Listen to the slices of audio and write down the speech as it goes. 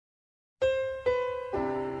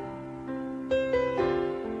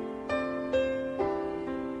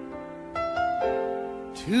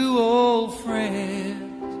Two old friends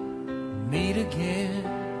meet again,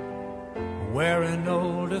 wearing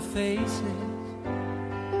older faces,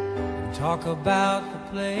 and talk about the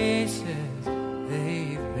places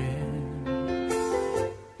they've been.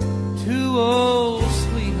 Two old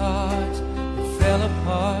sweethearts that fell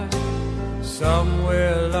apart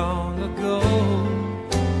somewhere long ago.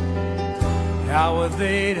 How were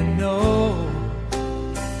they to know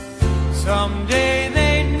someday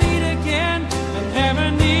they'd meet again and have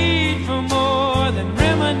a need for more than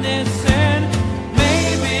reminiscing?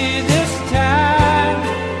 Maybe this time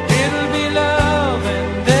it'll be love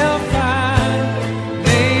and they'll find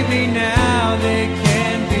maybe now they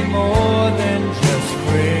can be more than just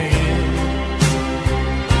friends.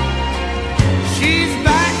 She's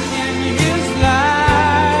back in his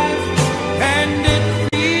life and it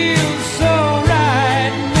feels so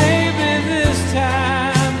right. Maybe this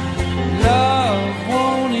time love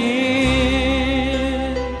won't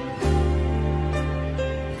end.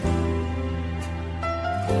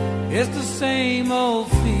 It's the same old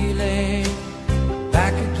feeling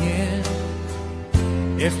back again.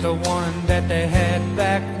 It's the one that they had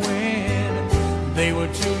back when they were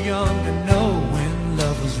too young to know when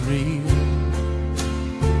love was real.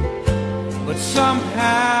 But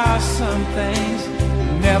somehow some things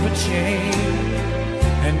never change,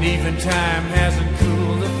 and even time hasn't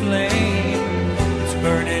cooled the flame. It's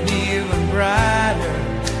burning even brighter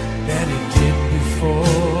than it did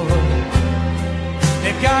before.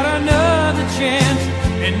 They've got another chance,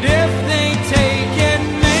 and if they take it,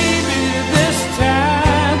 maybe this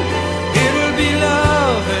time it'll be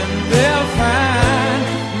love and they'll find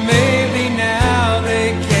maybe now they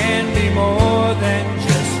can be more than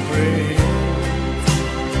just friends.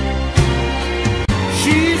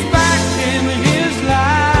 She's back in his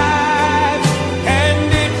life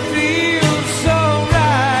and it feels so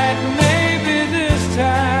right. Maybe this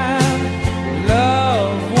time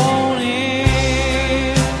love won't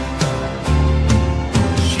end.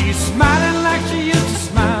 She's smiling like she used to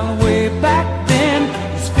smile way back then.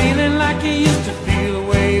 He's feeling like he used to feel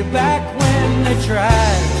way back when they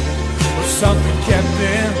tried, but something kept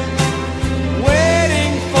them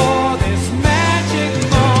waiting for this magic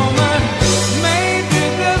moment. Maybe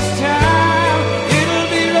this time it'll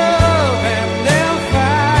be love and they'll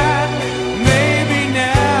find maybe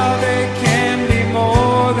now they can be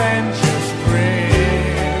more than just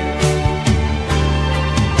friends.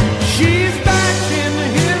 She's back in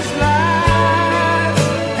his life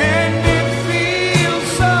and it feels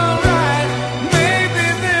so right. Maybe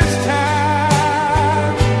this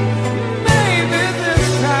time, maybe this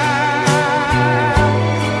time,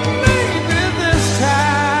 maybe this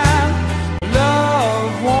time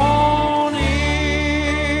love won't end.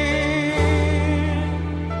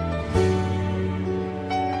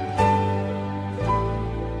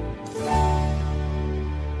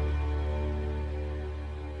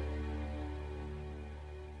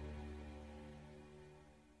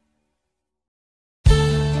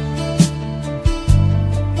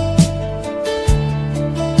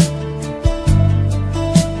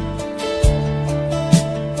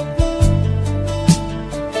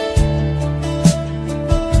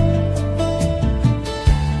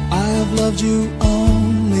 I have loved you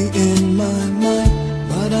only in my mind,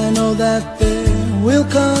 but I know that there will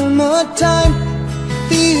come a time.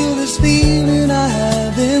 Feel this feeling I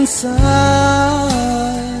have inside.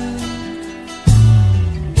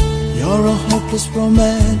 You're a hopeless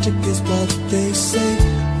romantic is what they say,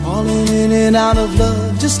 falling in and out of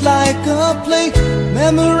love just like a play.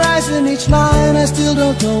 Memorizing each line, I still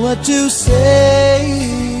don't know what to say.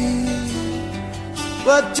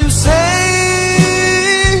 What to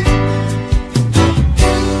say?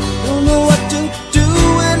 Don't know what to do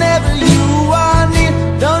whenever you are near.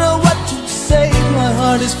 Don't know what to say. My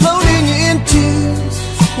heart is floating in tears.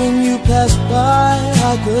 When you pass by,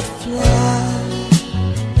 I could fly.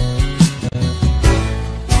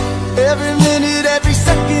 Every minute, every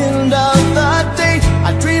second of the day,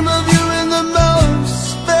 I dream of you in the most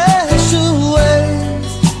special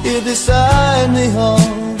ways. You're beside me all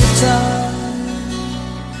the time,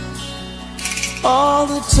 all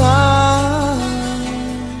the time.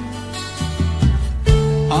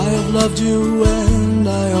 I have loved you and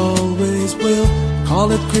I always will.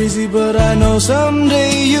 Call it crazy, but I know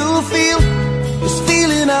someday you'll feel this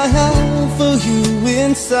feeling I have for you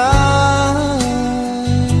inside.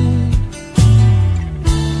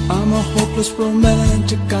 I'm a hopeless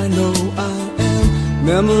romantic, I know I am.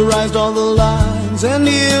 Memorized all the lines and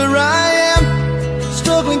here I am,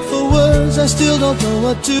 struggling for words, I still don't know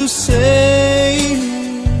what to say.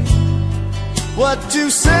 What to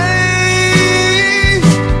say?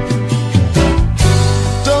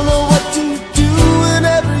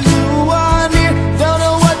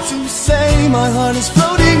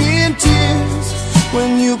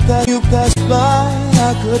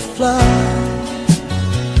 could fly.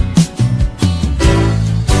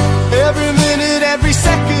 Every minute, every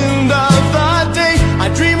second of the day, I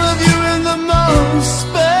dream of you in the most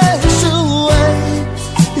special way.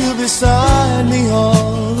 You're beside me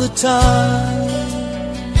all the time.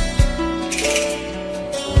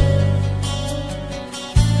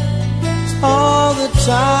 All the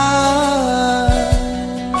time.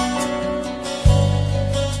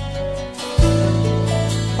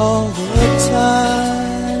 All the time.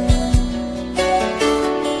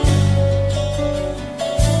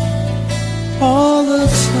 All the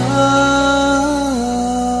time.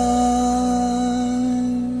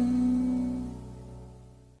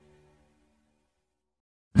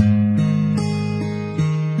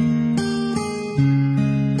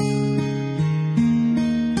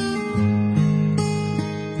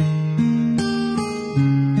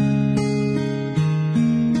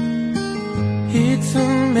 It's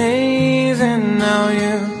amazing how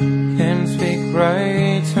you can speak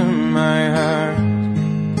right to my heart.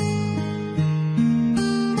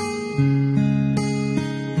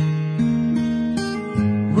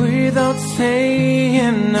 Without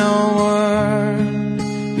saying a word,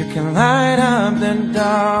 you can light up the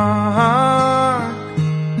dark.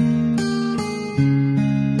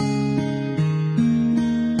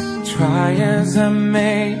 Try as I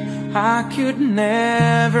may, I could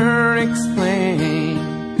never explain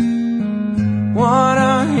what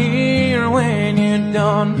I hear when you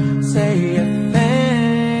don't say a thing.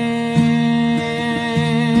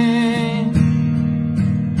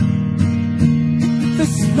 The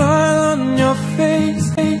smile on your face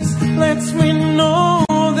lets me know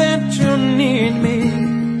that you need me.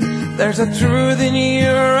 There's a truth in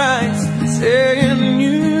your eyes saying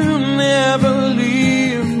you never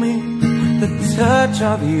leave me. The touch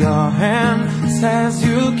of your hand says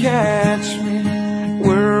you'll catch me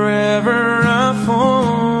wherever I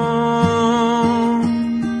fall.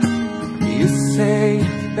 You say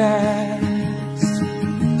it best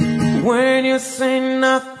when you say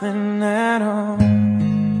nothing at all.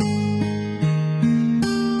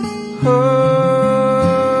 Oh,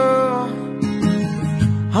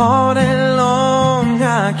 all day long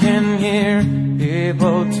I can hear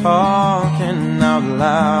people talking out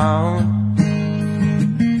loud.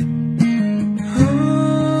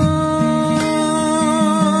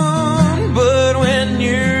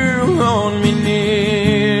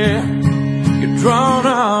 Drawn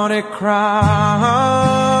out a crowd.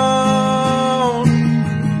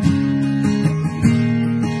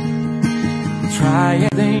 Try as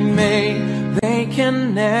they may, they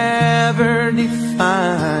can never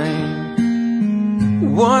define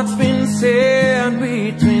what's been said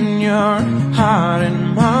between your heart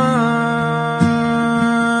and mine.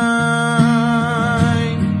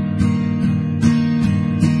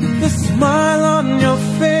 The smile on your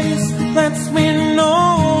face lets me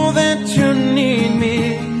know that you need me.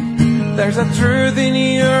 There's a truth in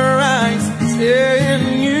your eyes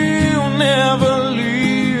saying you'll never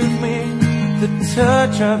leave me. The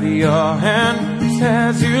touch of your hand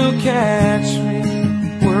says you'll catch me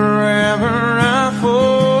wherever I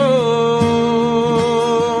fall.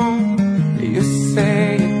 You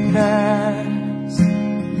say it best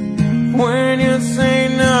when you say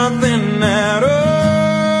nothing at all.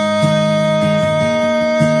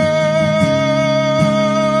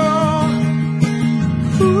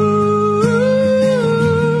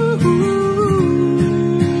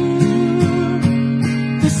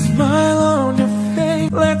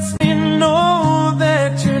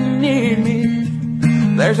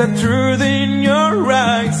 There's a truth in your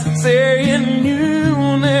eyes saying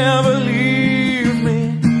you'll never leave me.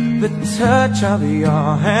 The touch of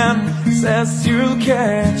your hand says you'll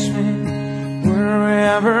catch me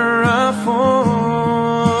wherever I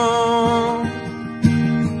fall.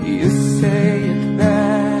 You say it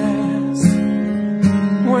best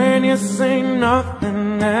when you say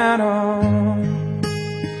nothing at all.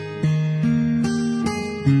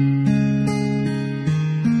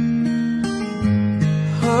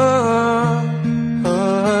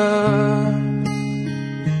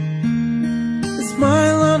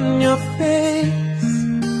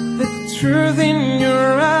 Truth in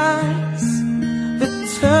your eyes, the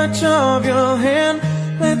touch of your hand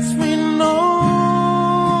lets me know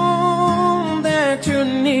that you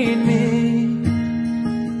need me.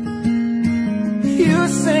 You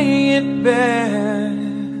say it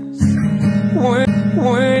best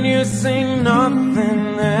when you say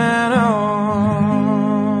nothing at all.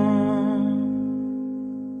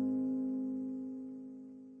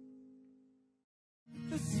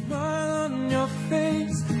 The smile on your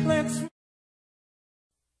face lets me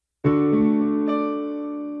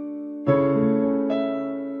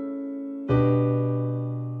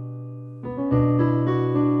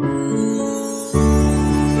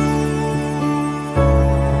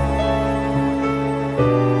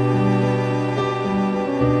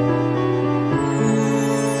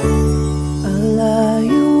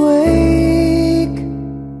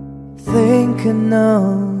know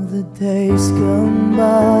the days gone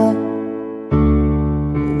by,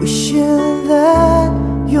 wishing that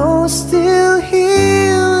you're still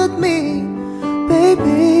here with me,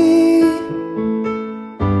 baby.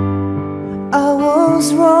 I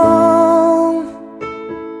was wrong,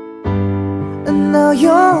 and now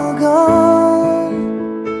you're gone.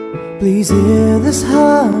 Please hear this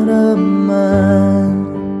heart of mine,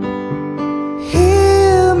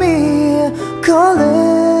 hear me calling.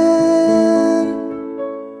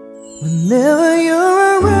 Whenever you're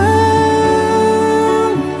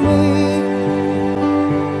around me,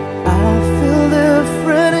 I feel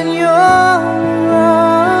different in your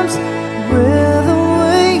arms. With the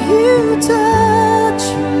way you touch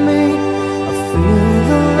me, I feel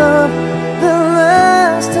the love that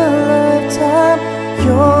lasts a lifetime.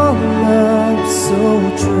 Your love so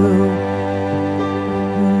true,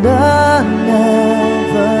 and I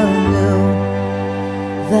never knew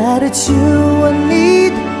that it's you I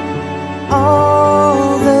need all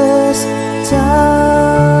this time.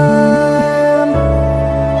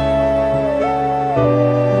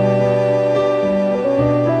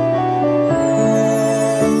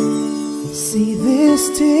 See these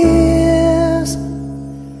tears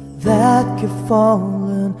that keep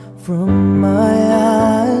falling from my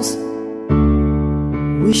eyes,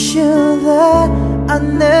 wishing that I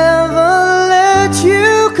never let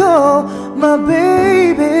you go, my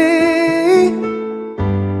baby.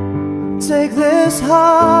 Take this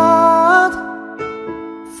heart,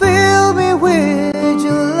 fill me with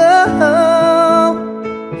your love.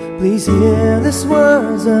 Please hear these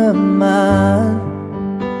words of mine,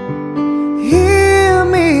 hear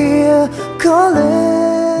me calling.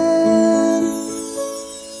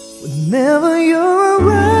 Whenever you're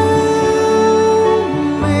around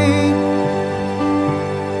me,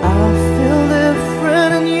 I feel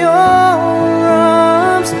different in your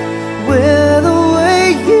arms. With the way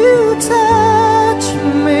you touch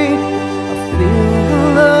me, I feel the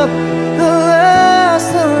love that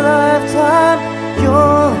lasts a lifetime.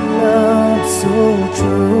 Your love so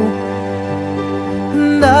true,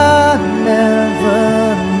 and I never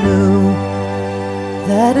knew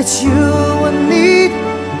that it's you I need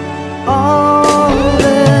all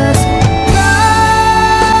this time,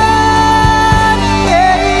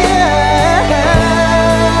 yeah.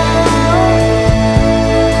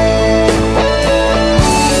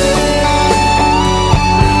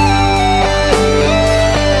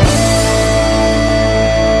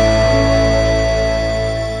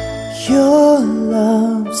 Your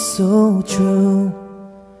love so true,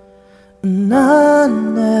 and I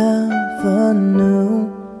never knew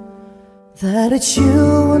that it's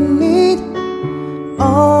you I need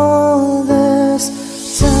all this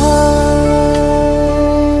time,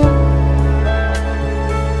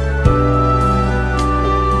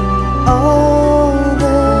 all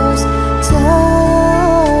this time,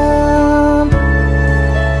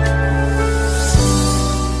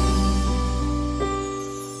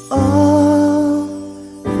 all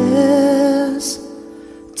this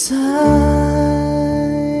time.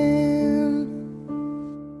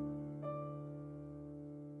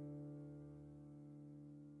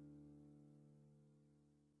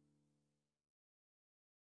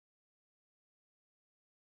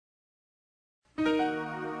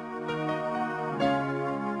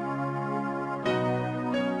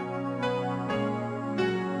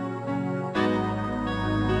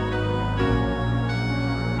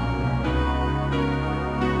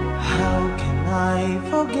 I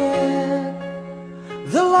forget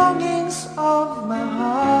the longings of my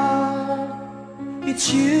heart. It's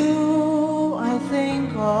you I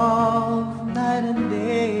think of night and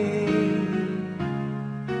day.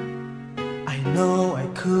 I know I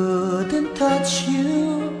couldn't touch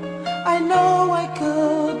you, I know I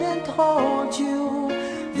couldn't hold you,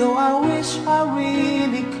 though I wish I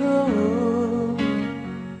really could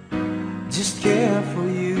just care for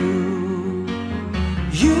you.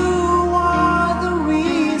 You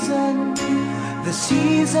the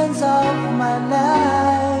seasons of my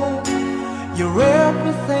life, you're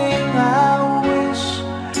everything I wish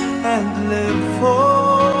and live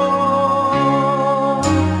for.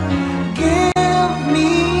 Give me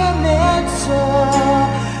an answer,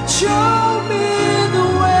 show me the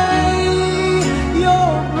way.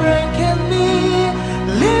 You're breaking me,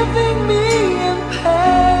 leaving me in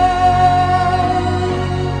pain.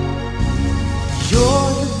 You're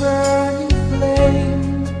the burning flame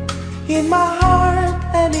in my heart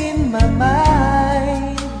and in my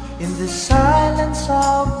mind. In the silence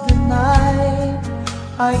of the night,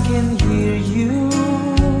 I can hear you.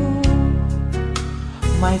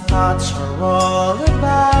 My thoughts are all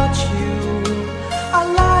about you,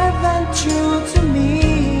 alive and true to me.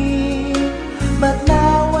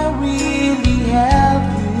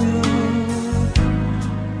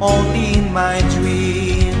 my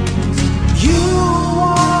dreams. You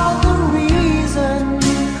are the reason,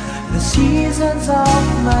 the seasons of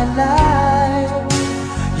my life.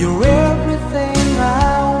 You're everything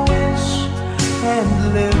I wish and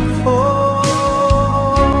live for.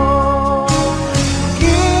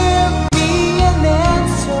 Give me an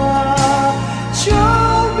answer, show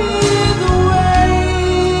me the way.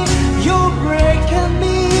 You're breaking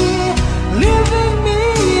me, leaving me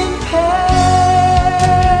in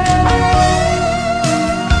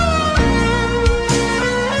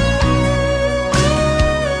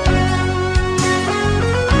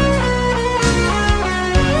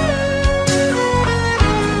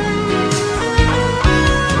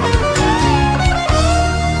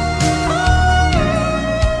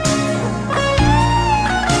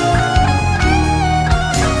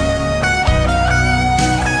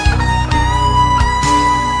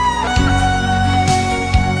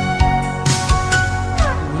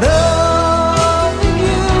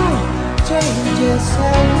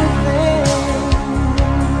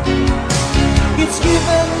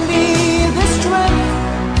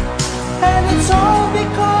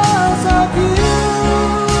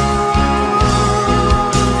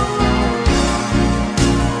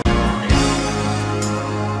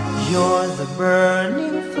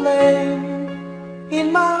burning flame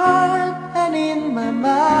in my heart and in my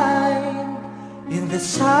mind. In the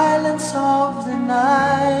silence of the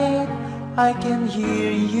night, I can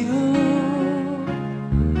hear you.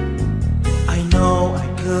 I know I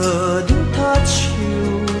couldn't touch you,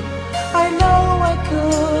 I know I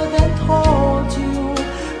couldn't hold you,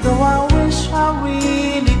 though I wish I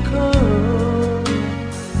really could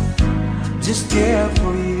just care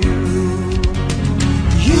for you.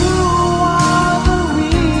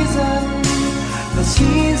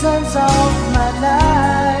 Seasons of my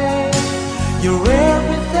life, you're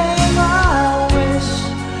everything I wish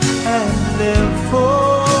and live for.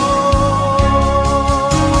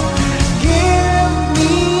 Give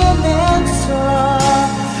me an answer,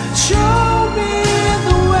 show me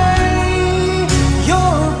the way.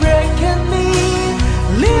 You're breaking me,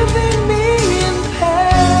 leaving me in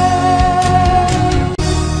pain.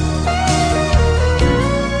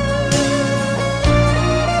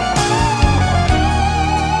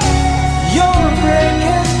 You're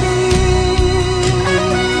breaking me,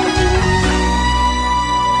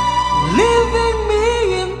 leaving me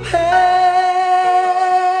in pain.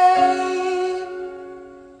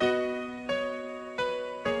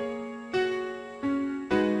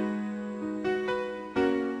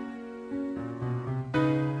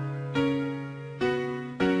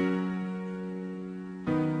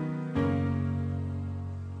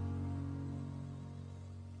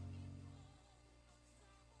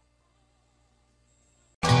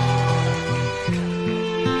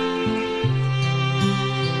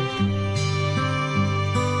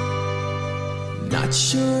 Not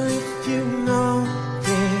sure if you know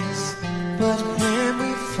this, but when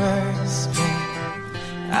we first met,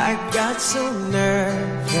 I got so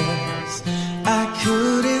nervous I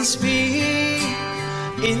couldn't speak.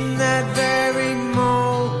 In that very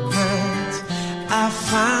moment, I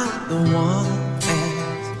found the one,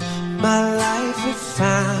 and my life had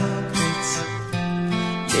found its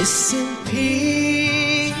missing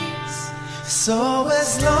piece. So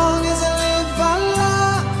as long as I live, I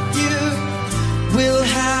love you, will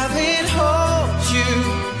have it, hold you.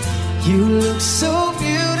 You look so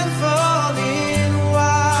beautiful in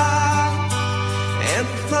white, and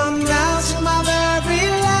from now to my very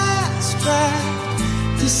last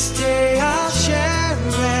breath, this day I'll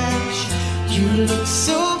cherish. You look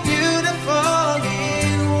so beautiful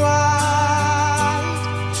in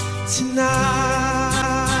white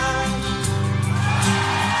tonight.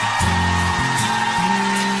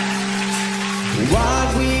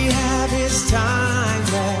 What we have is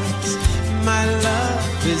timeless, my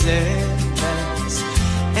love is endless,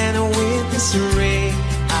 and with this ring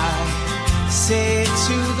I say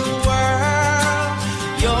to the world,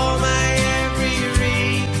 you're my every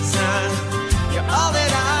reason, you're all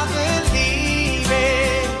that I believe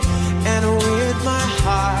in, and with my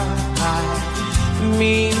heart I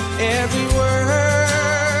mean every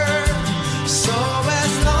word. So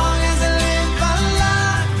as long as I live, I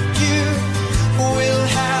love you, will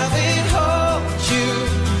have it, hold you.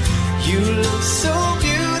 You look so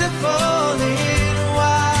beautiful in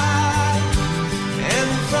white, and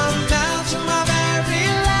from now to my very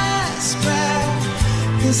last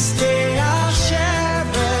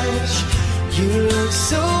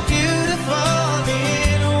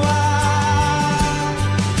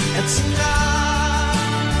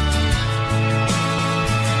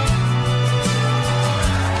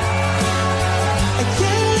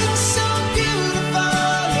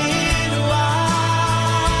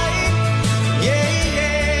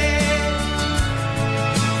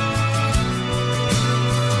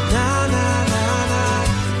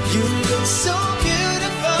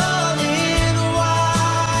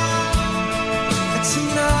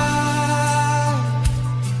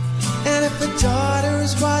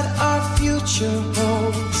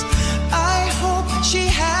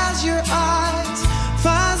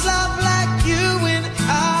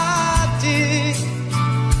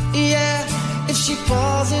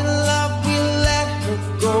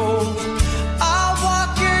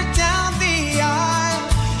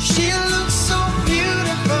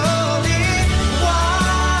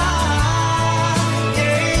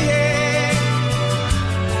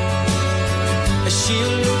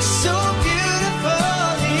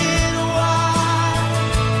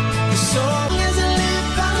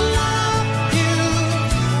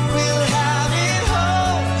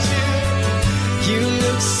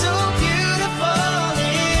look so beautiful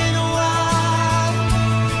in white.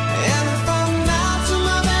 And from now to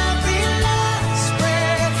my very last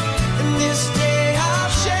breath, in this day I'll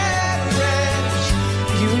cherish.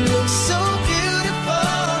 You look so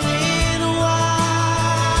beautiful in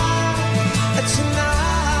white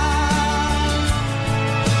tonight.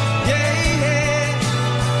 Yeah, yeah.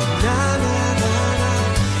 Na na na na.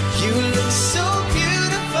 You look so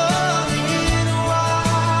beautiful in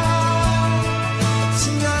white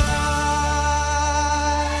tonight.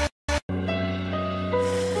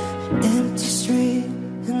 Empty street,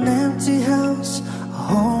 an empty house, a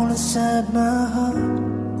hole inside my heart.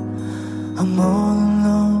 I'm all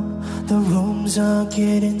alone, the rooms are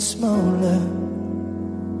getting smaller.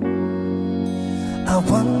 I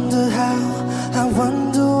wonder how, I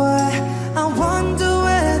wonder why, I wonder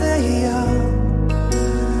where they are.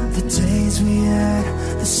 The days we had,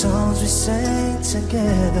 the songs we sang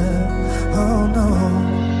together. Oh no.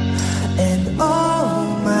 And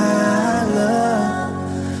oh my love,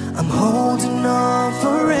 I'm holding on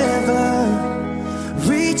forever,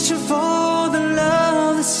 reaching for the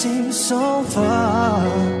love that seems so far.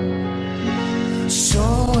 So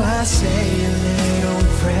I say a little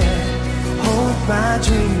prayer, hope my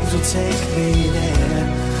dreams will take me there,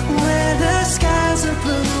 where the skies are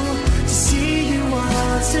blue, to see you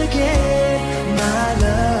once again, my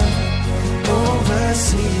love.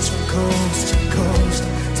 Overseas from coast to coast,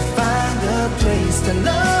 to find the place to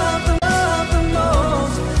love the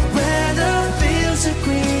most, where the fields are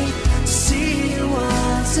green, to see you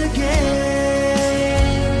once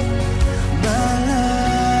again, my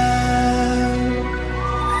love.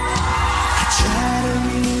 I try to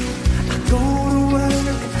read, I go to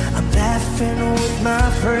work, I'm laughing with my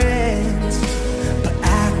friends, but I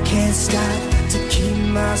can't stop to keep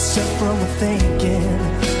myself from thinking.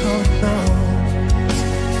 Oh no.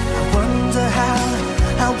 I wonder how,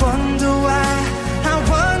 I wonder why, I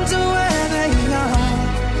wonder where they are.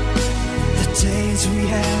 The days we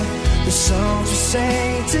had, the songs we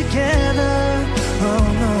sang together. Oh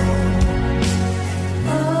no.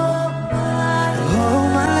 Oh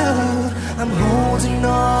my love, I'm holding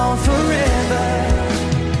on forever,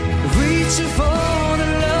 reaching for the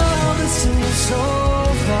love that seems so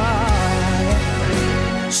far.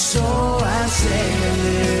 So I say a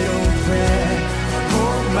little prayer,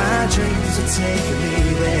 hope my dreams will take me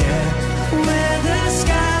there, where the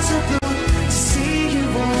skies are blue, to see you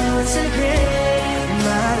once again,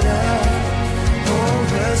 my love.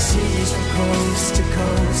 Overseas from coast to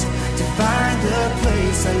coast, to find the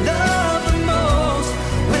place I love the most,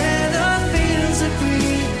 where the fields are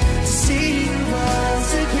green, to see you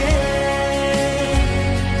once again,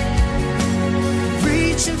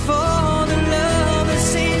 reaching for the love that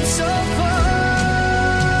seems so far.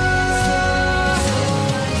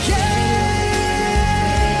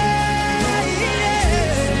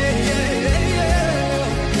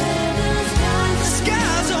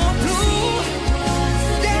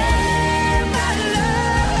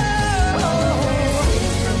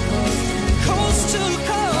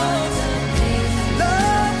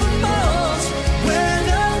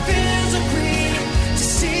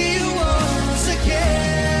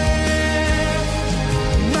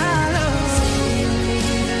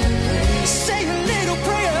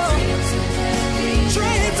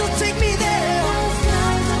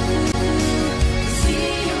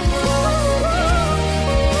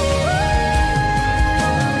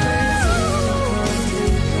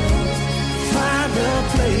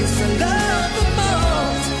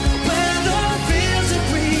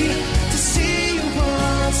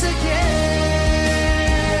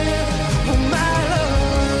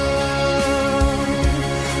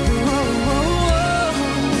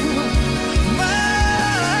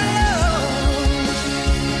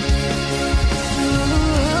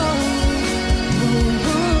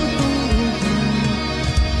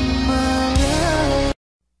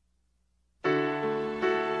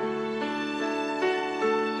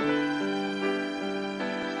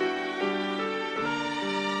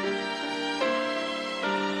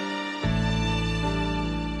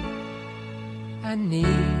 I need,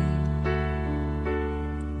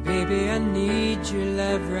 baby, I need your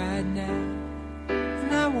love right now.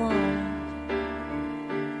 And I want,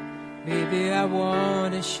 baby, I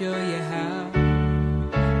want to show you how.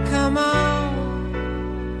 Come on,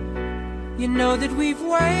 you know that we've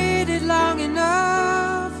waited long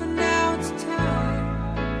enough, and now it's time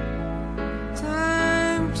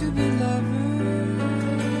to be lovers.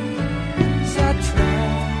 I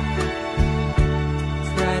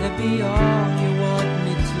try to be all you want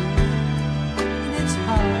me to, and it's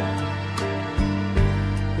hard,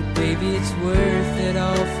 but baby, it's worth it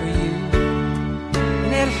all for you.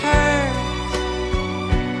 And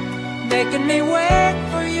me wait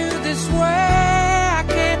for you this way. I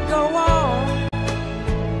can't go on.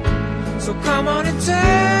 So come on and take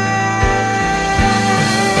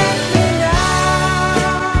me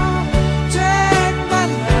now. Take my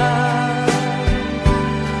love.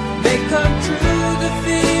 Make come true the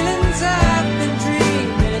feelings I've been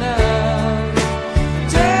dreaming of.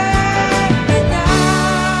 Take me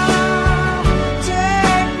now.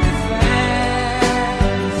 Take me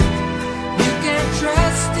fast. You can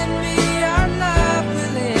trust in me. Our love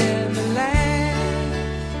will ever last.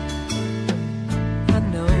 I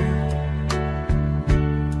know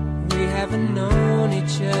we haven't known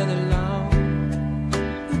each other long,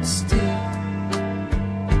 but still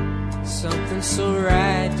something so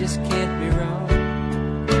right just can't be wrong.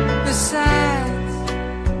 Besides,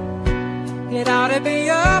 it ought to be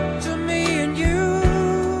up to me and you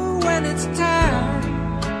when it's time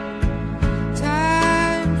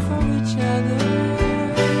for each other.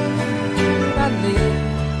 I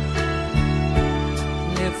live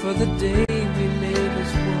for the day we live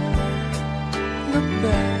as one. Look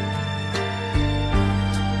back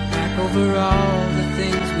over all the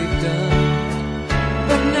things we've done.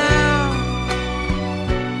 But now,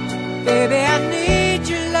 baby, I need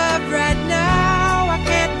your love right now. I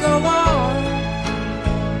can't go on.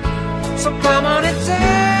 So come on and take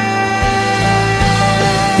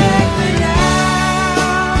me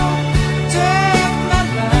now. Take my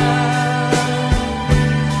love.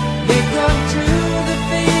 Make come true the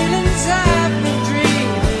feelings I've been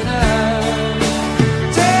dreaming of.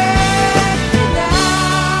 Take me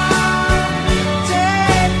now.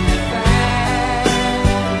 Take me fast.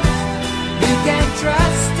 You can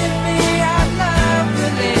trust in me. Our love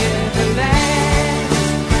will ever last.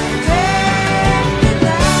 Take me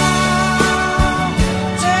now.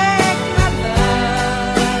 Take my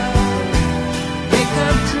love. Make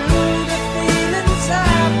come true the feelings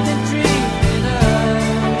I've been dreaming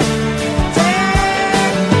of.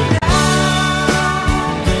 Take me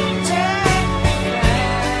now. Take me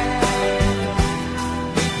fast.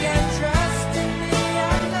 You can trust in me.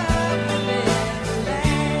 Our love will ever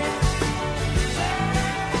last.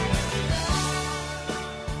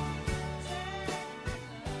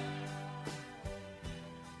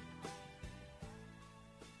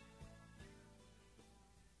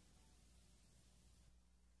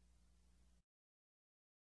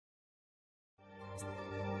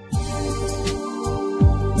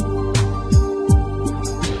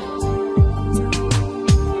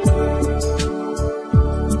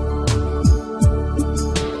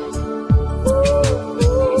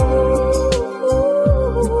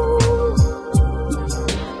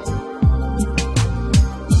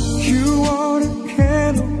 You want a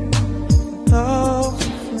candle, love's a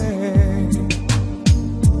flame,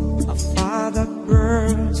 a fire that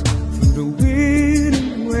burns through the wind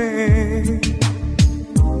and wave.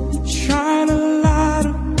 Shine a light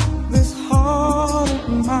up this heart of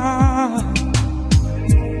mine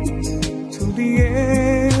till the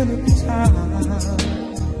end of time.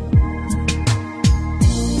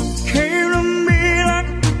 Came to me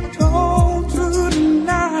like the dawn through the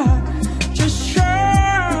night, just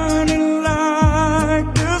shining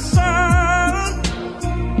like the sun.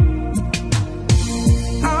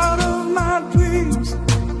 Out of my dreams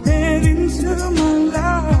and into my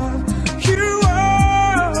life, you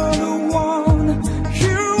are the one,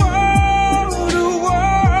 you are the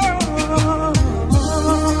one.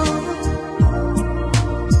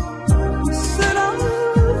 Said I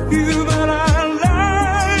love you, but I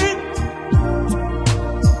lied.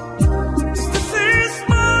 This is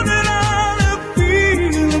more than I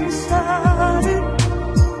feel inside.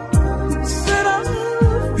 Said I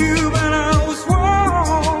love you, but I was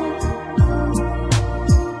wrong.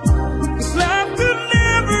 'Cause life could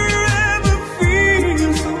never ever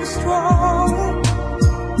feel so strong.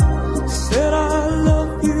 Said I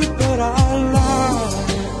love you, but I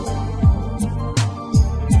lied.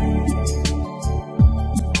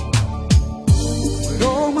 With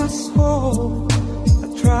all my soul, I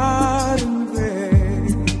tried in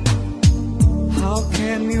vain. How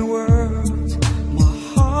can your words, my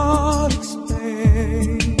heart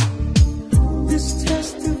explain this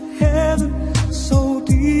test of heaven, so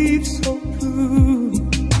deep, so true?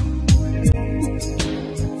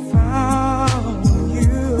 Found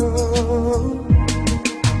you.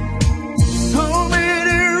 So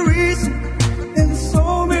many reasons and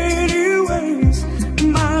so many ways.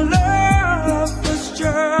 My love was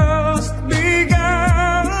just beginning.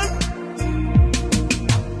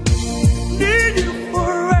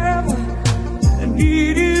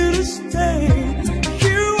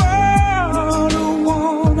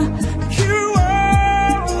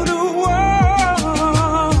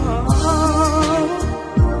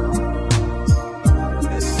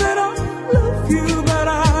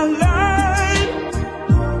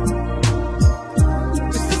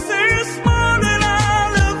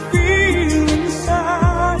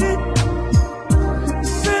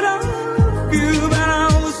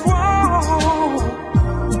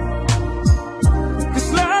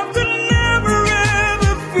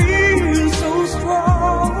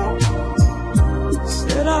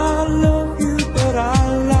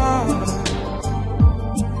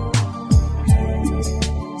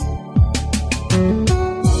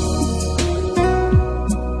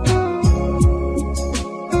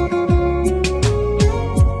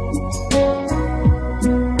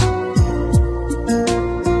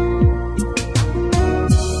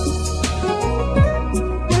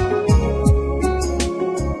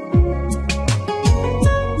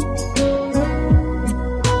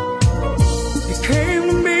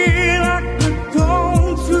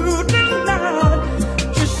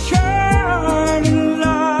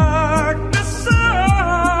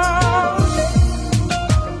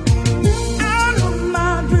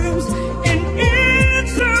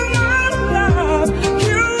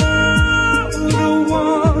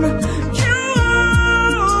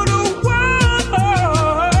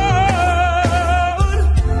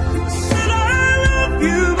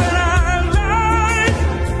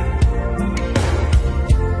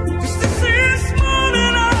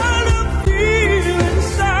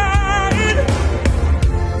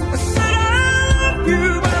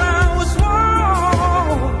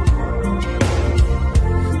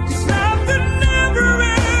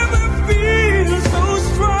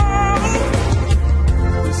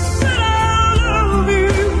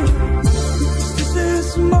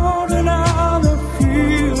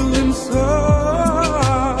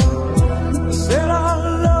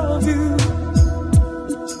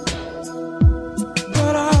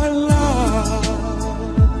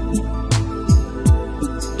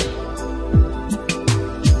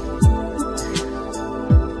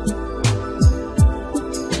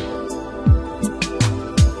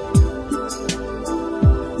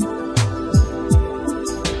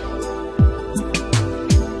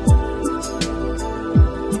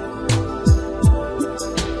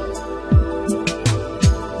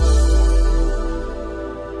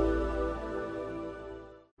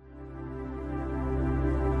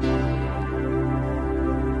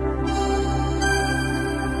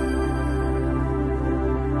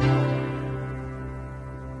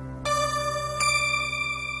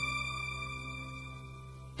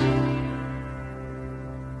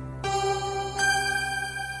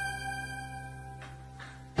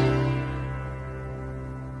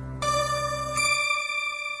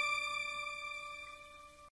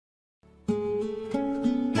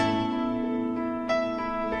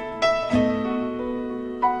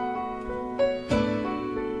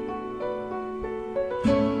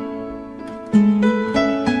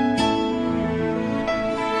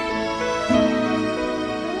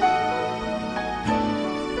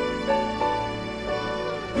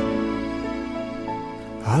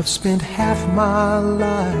 I've spent half my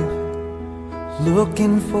life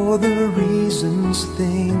looking for the reasons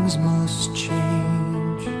things must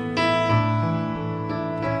change,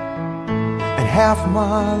 and half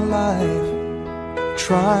my life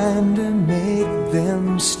trying to make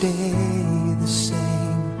them stay the same.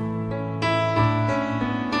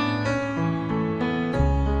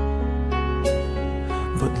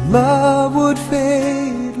 But love would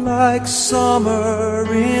fade like summer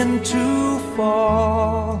into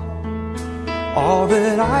fall. All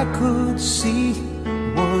that I could see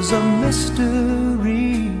was a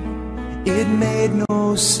mystery. It made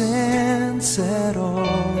no sense at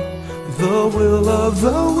all. The will of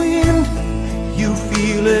the wind, you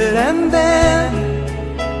feel it and then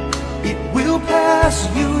it will pass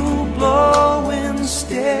you, blowing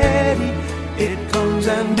steady. It comes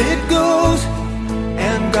and it goes,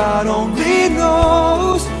 and God only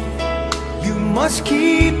knows. You must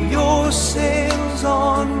keep your sails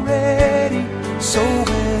on ready, so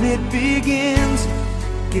when it begins,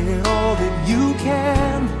 get all that you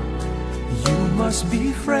can. You must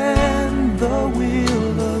befriend the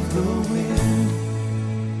will of the wind.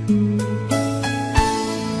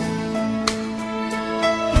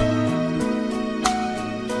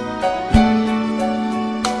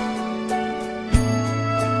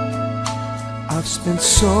 I've spent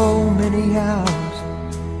so many hours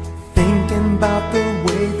thinking about the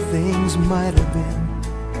way things might have been,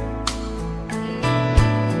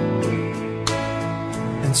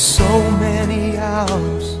 and so many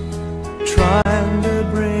hours trying to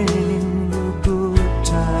bring the good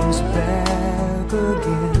times back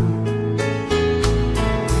again.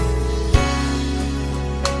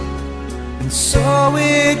 And so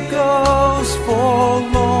it goes for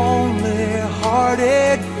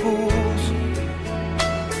lonely-hearted fools.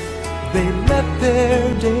 They let their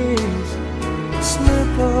days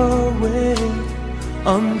slip away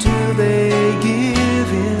until they give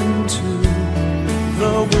in to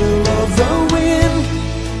the will of the wind.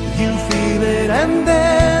 You feel it and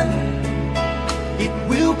then it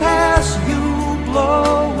will pass you,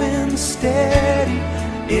 blowing steady.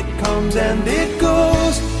 It comes and it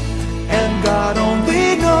goes, and God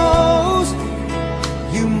only knows.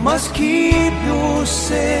 You must keep your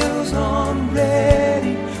sails on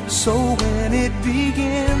ready, so when it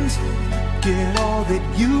begins, get all that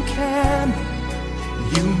you can.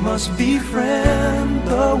 You must befriend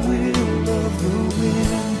the will of the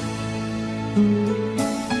wind.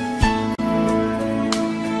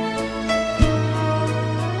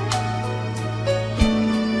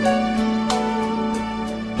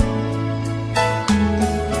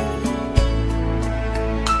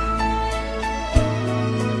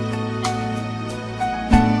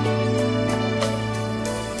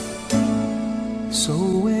 So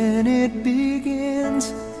when it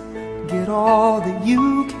begins, get all that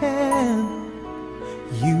you can.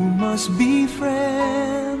 You must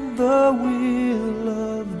befriend the will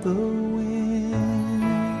of the wind.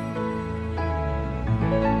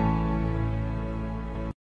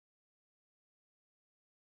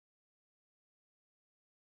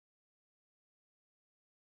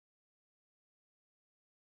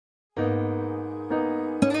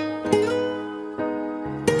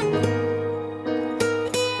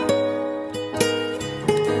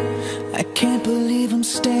 I can't believe I'm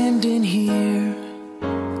standing here,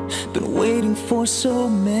 been waiting for so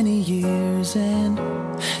many years, and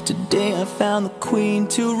today I found the queen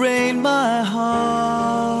to reign my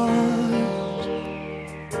heart.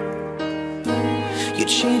 You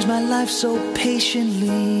changed my life so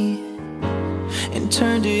patiently and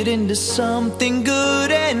turned it into something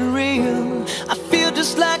good and real. I feel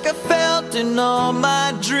just like I felt in all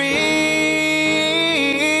my dreams.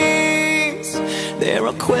 There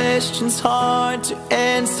are questions hard to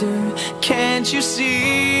answer, can't you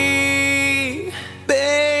see?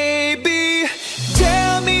 Baby,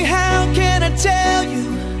 tell me, how can I tell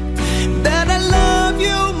you that I love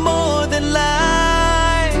you more than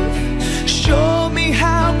life? Show me,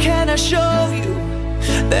 how can I show you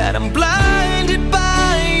that I'm blinded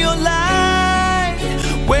by your light?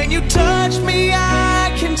 When you touch me,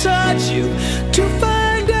 I can touch you to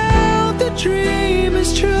find out the dream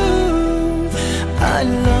is true. I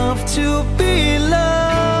love to be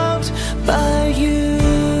loved by you.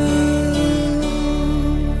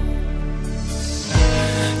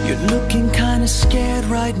 You're looking kinda scared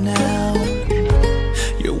right now.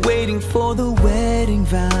 You're waiting for the wedding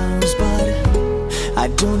vows, but I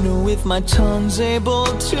don't know if my tongue's able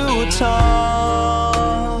to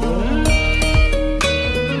talk.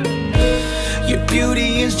 Your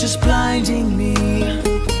beauty is just blinding me,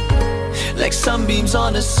 like sunbeams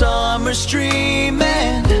on a summer stream,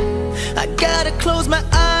 and I gotta close my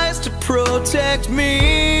eyes to protect me.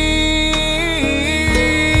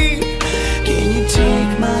 Can you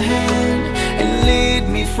take my hand and lead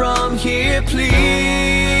me from here, please?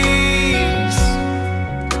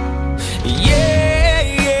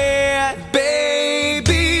 Yeah,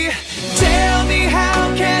 baby, tell me,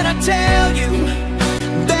 how can I tell you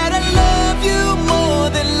that I love you more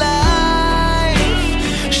than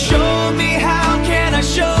life? Show me, how can I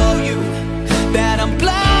show you that I'm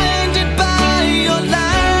blinded by your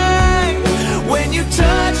light? When you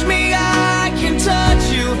touch me, I can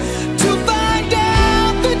touch you to find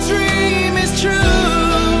out the dream is true.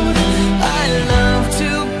 I love to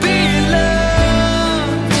be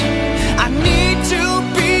loved. I need to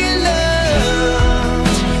be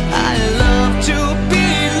loved. I love to be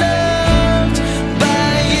loved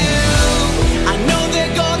by you. I know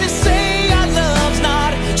they're gonna say our love's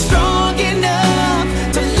not strong enough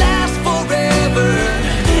to last forever,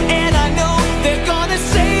 and I know they're gonna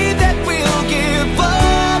say that we'll give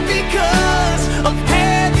up because of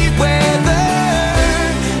heavy weather.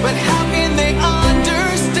 But how can they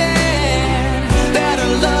understand that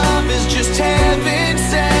our love is just heaven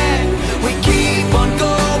sent? We keep on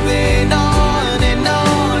going on and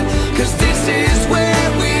on, 'cause this is where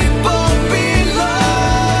we both belong.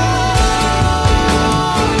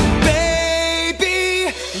 Baby,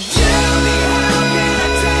 tell me, how can I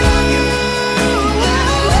tell you I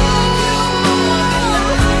love you more than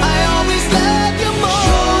life? I always love you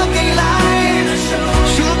more than life.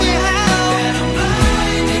 Show me how that I'm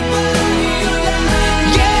blinded by your light.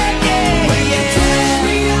 Yeah, yeah, when you touch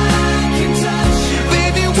me, I can touch you.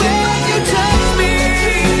 Baby, when you touch me,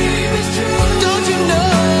 don't you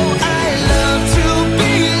know I love to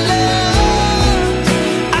be loved?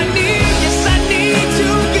 I need, yes, I need to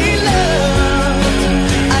be loved.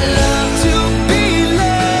 I love to be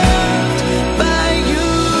loved by you.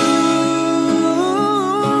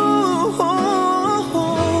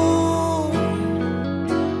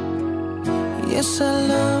 Yes, I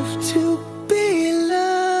love to be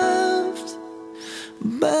loved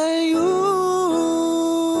by you.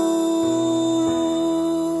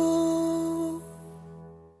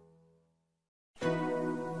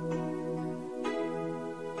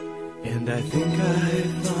 And I think I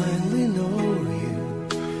finally know you.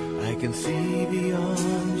 I can see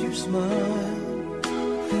beyond your smile.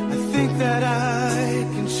 I think that I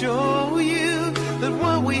can show you that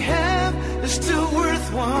what we have is still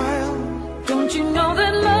worthwhile. Don't you know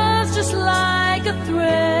that love's just like a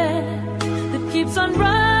thread that keeps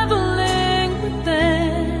unraveling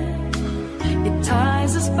within? It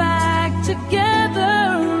ties us back together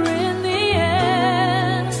in the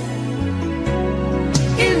end.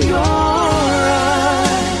 In your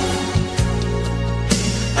eyes,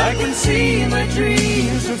 I can see my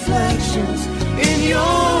dreams' reflections in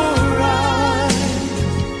your eyes.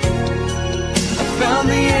 I found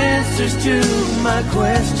the answers to my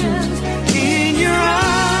questions in your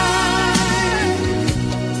eyes.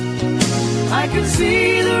 I can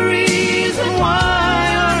see the reason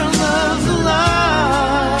why our love's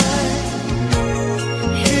alive.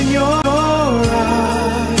 In your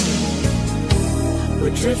eyes,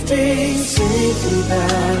 we're drifting safely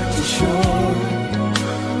back to shore.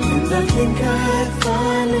 And I think I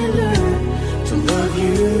finally learned to love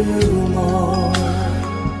you more.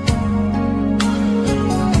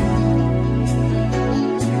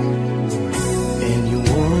 And you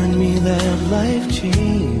warned me that life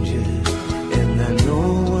changes, and that no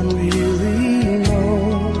one really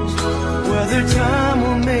knows whether time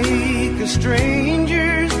will make us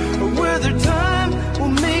strangers or whether time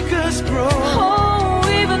will make us grow. Oh,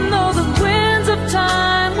 even though the winds of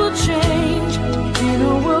time will change, in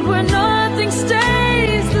a world where nothing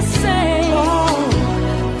stays the same. Oh,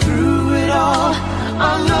 through it all,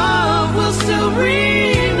 our love will still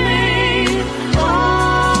remain.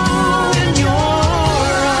 Oh, in your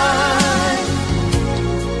eyes,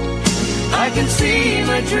 I can see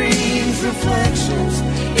my dreams' reflections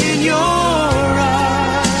in your eyes.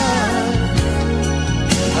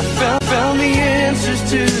 I found the answers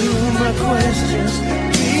to my questions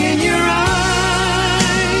in your eyes.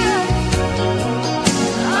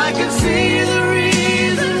 I can see the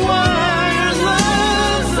reason why our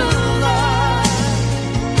love's alive.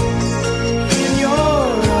 In your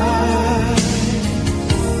eyes,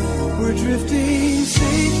 we're drifting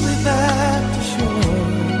safely back to shore.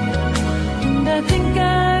 And I think I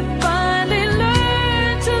finally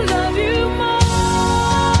learned to love you more.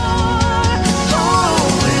 Oh,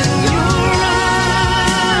 in your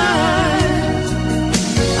eyes,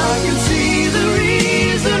 I can see the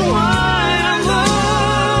reason why our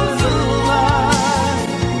love's alive.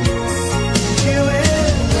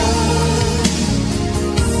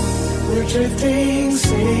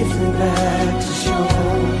 nothing back to show.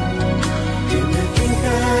 And I think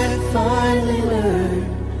I'd finally learned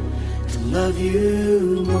to love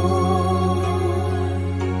you more.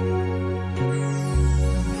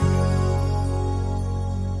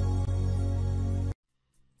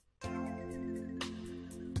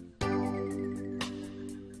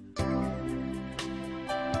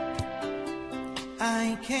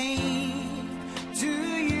 I came to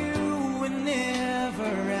you and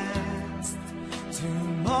never asked too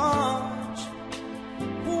much,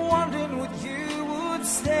 wondering what you would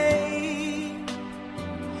say,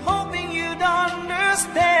 hoping you'd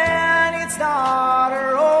understand it's not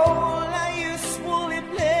a role I usually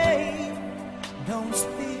play. Don't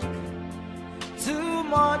speak too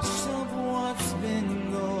much of what's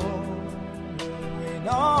been going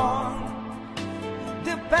on.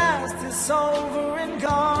 The past is over and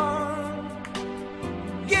gone.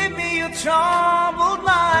 Give me your troubled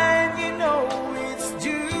mind, you know it's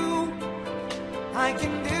due. I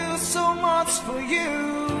can do so much for you.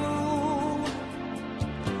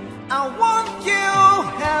 I want you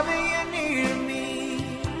having you near me,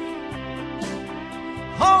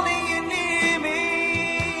 holding you near me.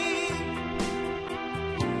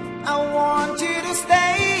 I want you to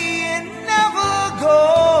stay and never go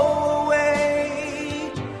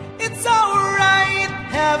away. It's alright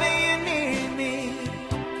having you near me,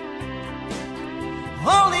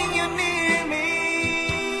 holding you near me.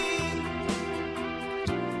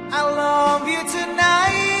 I love you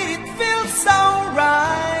tonight, it feels so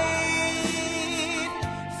right,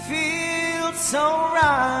 feels so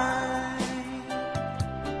right.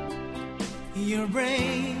 You're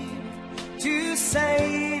brave to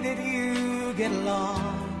say that you get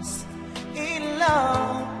lost in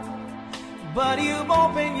love, but you've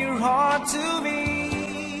opened your heart to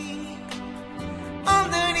me.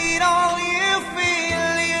 Underneath all you feel,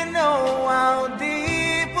 you know how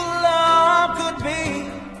deep love could be.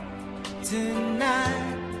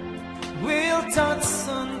 Tonight we'll touch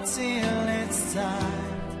until it's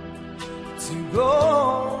time to go.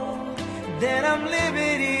 Then I'm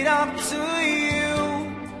leaving it up to you.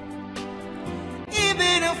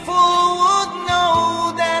 Even a fool would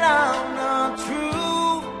know that I'm not true.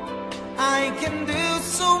 I can do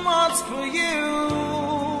so much for you.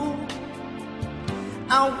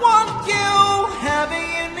 I want you having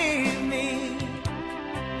you near me,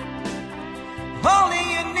 holding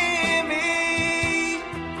you near me.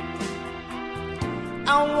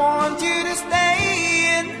 I want you to stay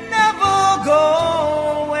and never go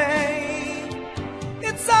away.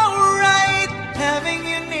 It's alright having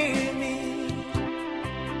you near me,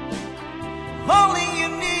 holding you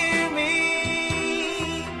near me.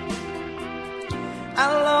 I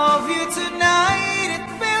love you tonight, it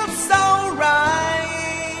feels so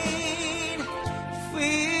right,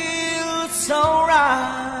 feels so right.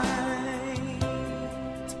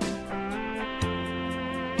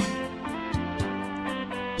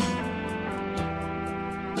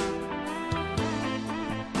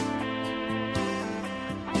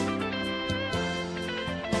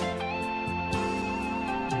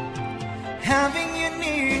 Having you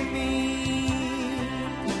near me,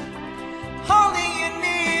 holding you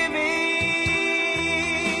near me.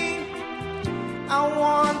 I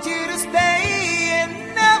want you to stay and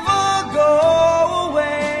never go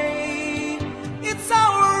away. It's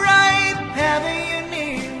alright having you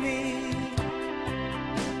near me,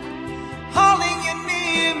 holding you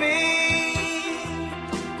near me.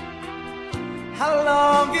 I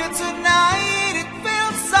love you tonight, it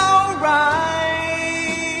feels so right,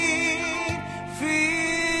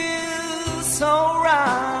 feels so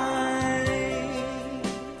right.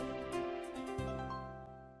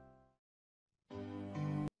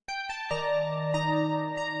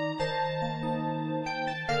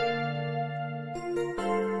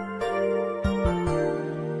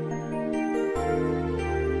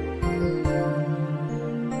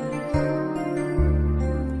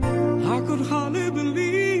 I could hardly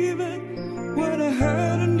believe it when I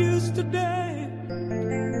heard the news today. I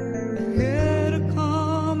had to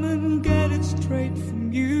come and get it straight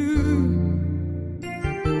from you.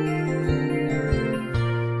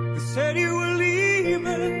 You said you were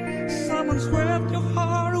leaving, someone swept your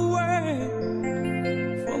heart away.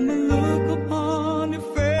 From the look upon your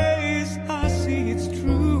face, I see it's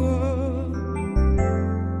true.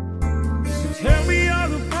 So tell me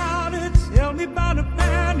all about it, tell me about the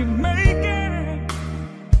plan you're making.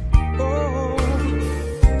 Oh,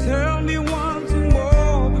 tell me once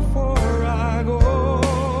more before I go.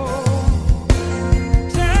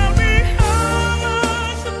 Tell me how am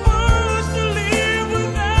I supposed to live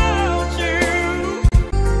without you?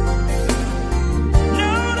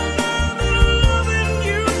 Now that I've been loving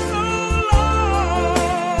you so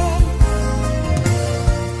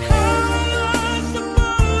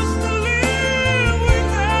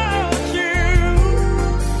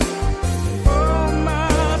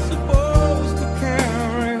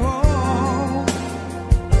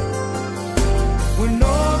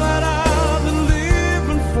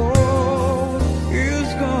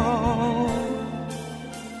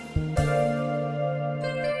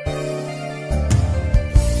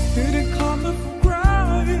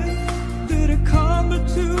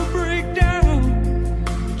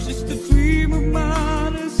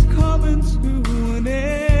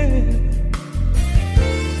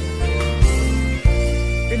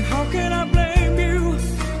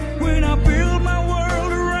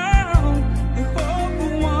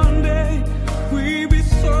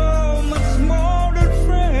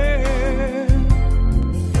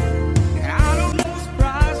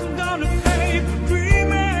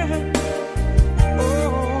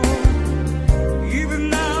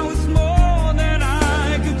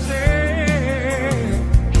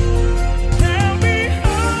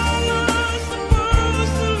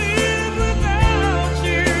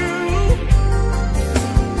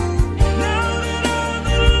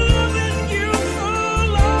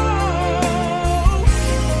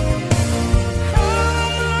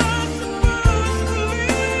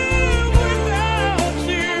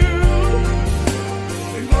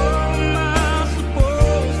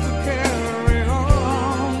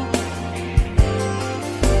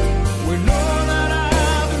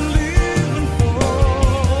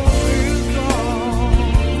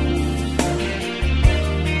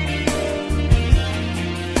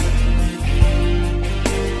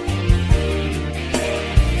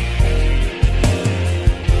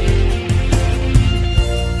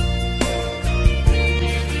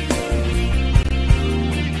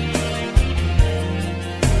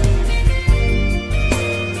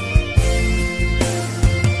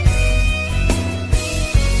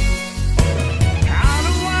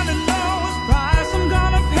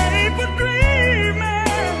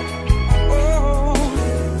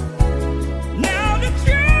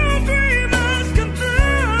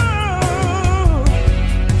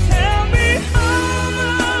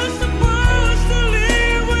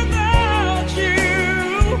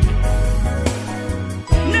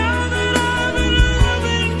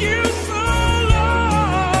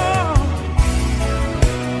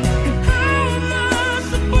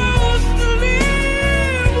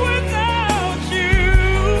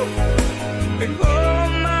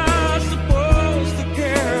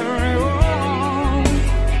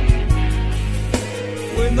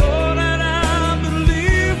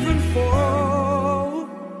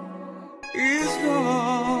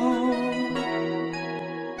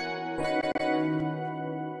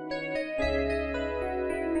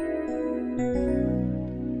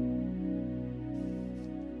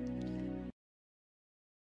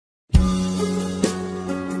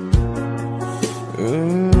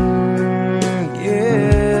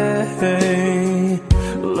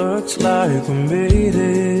looks like we made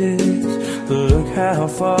it. Look how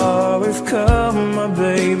far we've come, my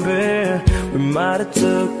baby. We might have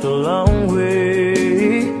took the long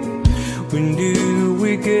way. We knew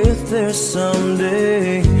we'd get there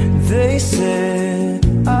someday. They said,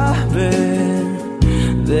 I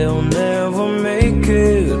bet they'll never make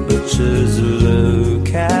it, but just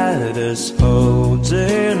look at us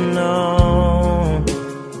holding on.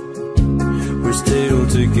 We're still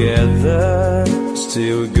together,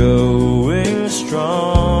 still going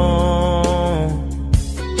strong.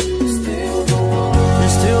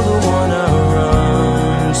 You're still the one I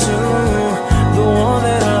run to, the one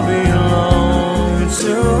that I belong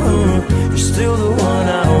to. You're still the one I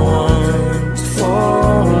want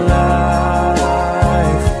for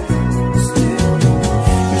life.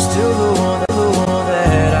 You're still the one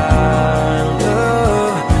that I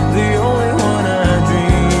love, the only one I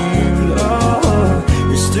dreamed of.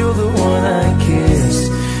 You're still the one I kiss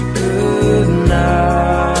goodnight.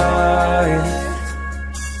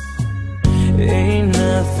 Ain't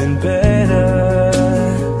nothing better.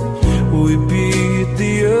 We beat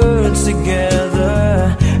the odds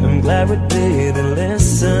together. I'm glad we didn't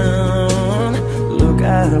listen. Look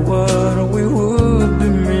at what we would be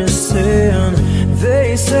missing.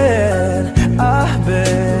 They said, I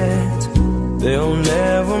bet they'll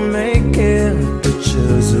never make it, but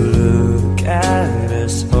just look at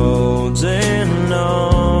us holding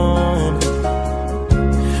on.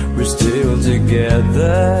 We're still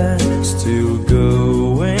together, still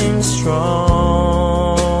going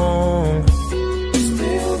strong.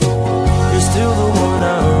 You're still the one I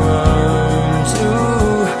run to,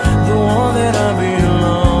 the one that I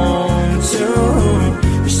belong to.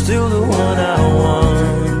 You're still the one I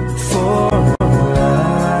want for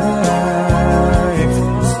life.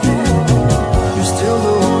 You're still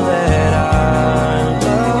the one that I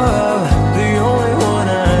love, the only one I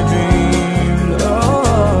dreamed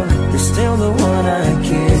of. You're still the one I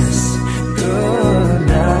kiss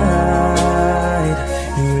goodnight.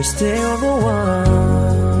 You're still the one.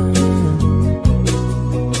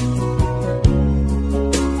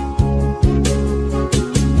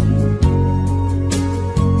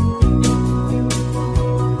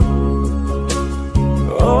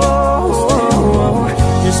 Oh,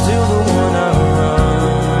 you're still the one I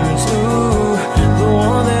run to, the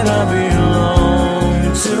one that I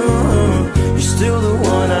belong to. You're still the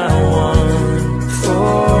one I want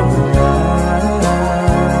for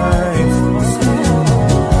life.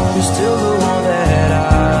 You're still the one that I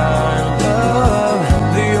love,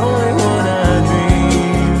 the only one I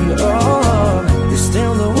dreamed of. You're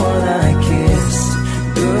still the one I kiss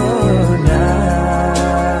goodnight.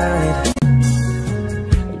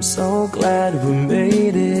 I'm so glad we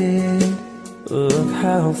made it. Look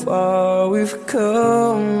how far we've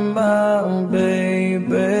come, my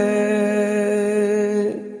baby.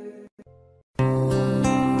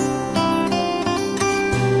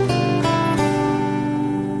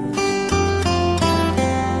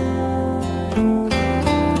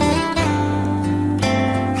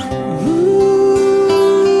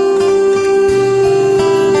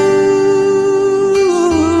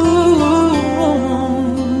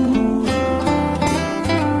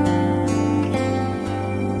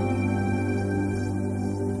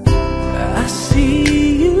 I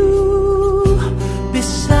see you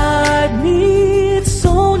beside me. It's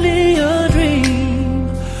only a dream,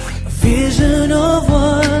 a vision of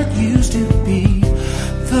what used to be.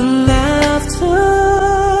 The laughter,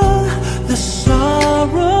 the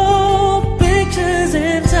sorrow, pictures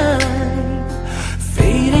in time,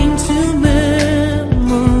 fading to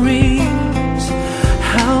memories.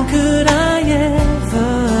 How could I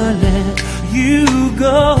ever let you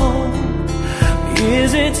go?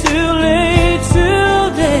 Is it too late to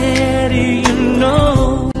let you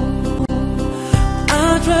know? I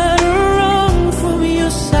try to run from your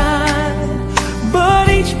side, but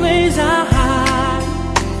each place I hide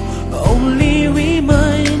only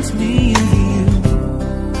reminds me of you.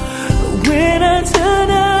 When I turn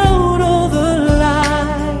out all the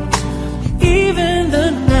lights, even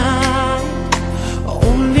the night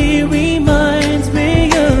only reminds me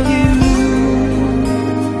of you.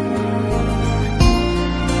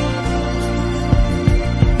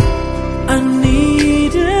 I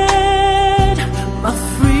needed my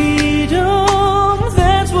freedom,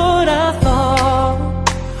 that's what I thought.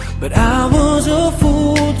 But I was a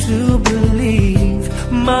fool to believe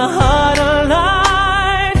my heart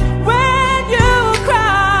aligned when you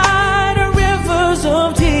cried rivers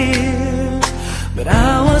of tears. But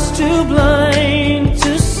I was too blind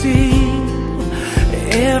to see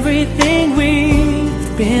everything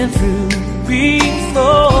we've been through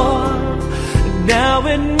before. Now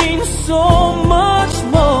it means so much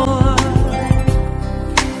more.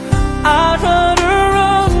 I try to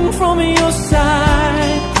run from your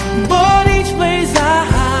side, but each place I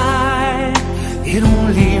hide, it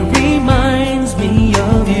only reminds me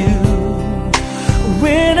of you.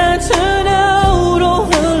 When I turn out all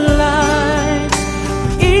the lights,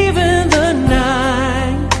 even the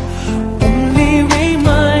night only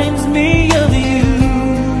reminds me of you.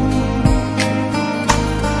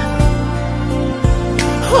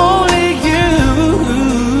 Only you.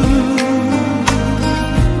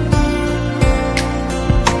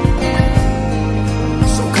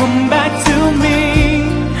 So come back to me,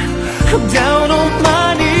 I'm down on my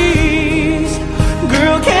knees.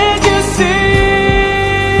 Girl, can't you see?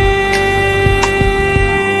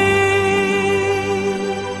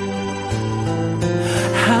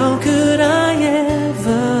 How could I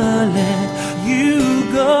ever let you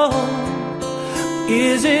go?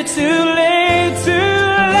 Is it too late to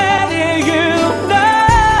let you know?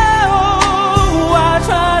 I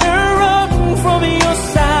try to run from your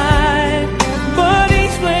side, but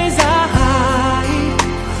each place I hide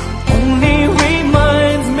only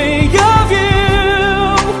reminds me of you.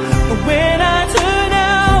 When I turn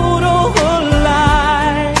out all the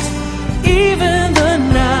lights, even the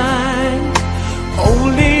night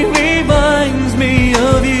only reminds me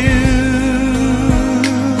of you.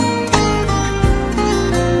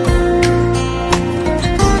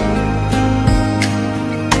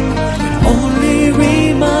 Only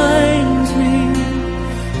reminds me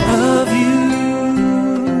of you.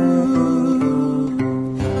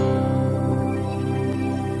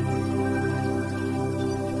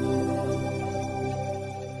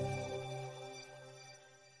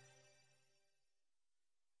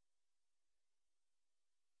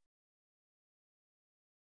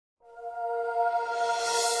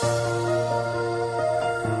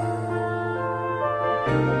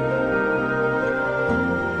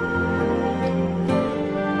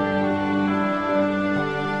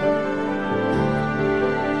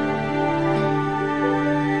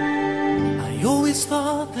 I always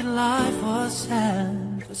thought that life was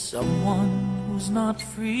sad for someone who's not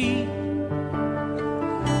free.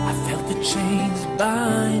 I felt the chains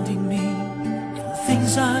binding me and the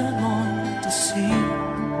things I longed to see.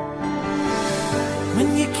 When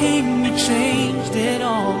you came, you changed it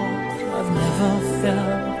all. I've never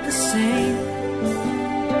felt the same.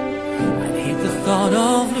 I'd hate the thought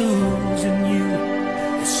of losing you.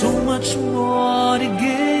 There's so much more to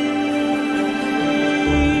gain.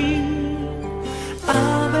 I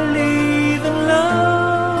believe in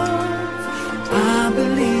love, I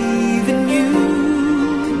believe in you,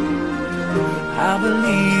 I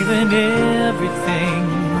believe in everything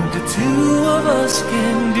the two of us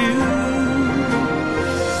can do.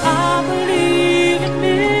 I believe in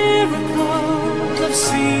miracles, I've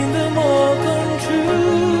seen them all come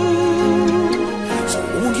true. So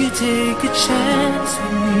won't you take a chance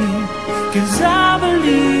with me, 'cause I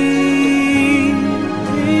believe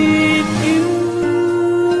in you.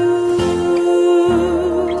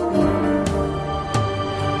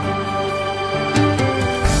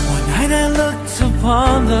 One night I looked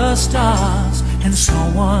upon the stars and saw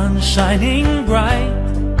one shining bright,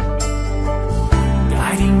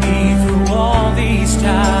 guiding me through all these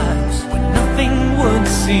times when nothing would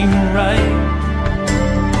seem right.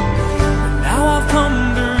 But now I've come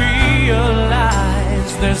to realize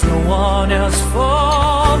there's no one else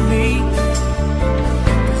for me,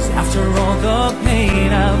 'cause after all the pain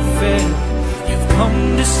I've felt, you've come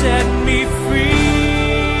to set me free.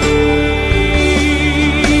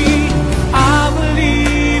 I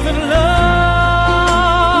believe in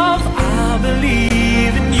love, I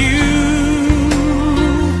believe in you,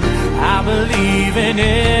 I believe in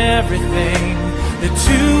everything the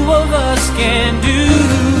two of us can do.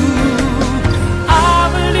 I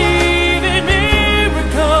believe in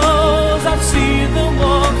miracles, I've seen them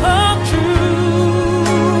all come true.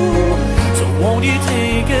 So won't you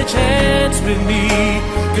take a chance with me,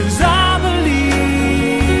 'cause I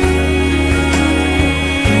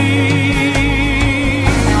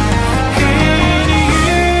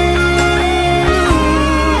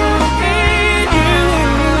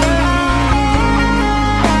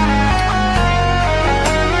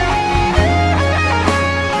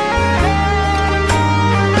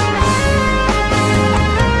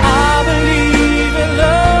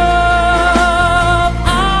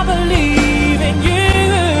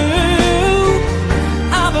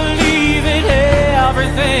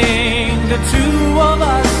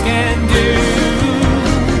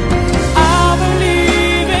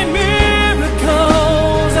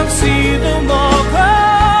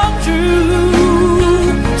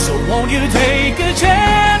you take a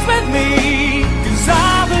chance with me,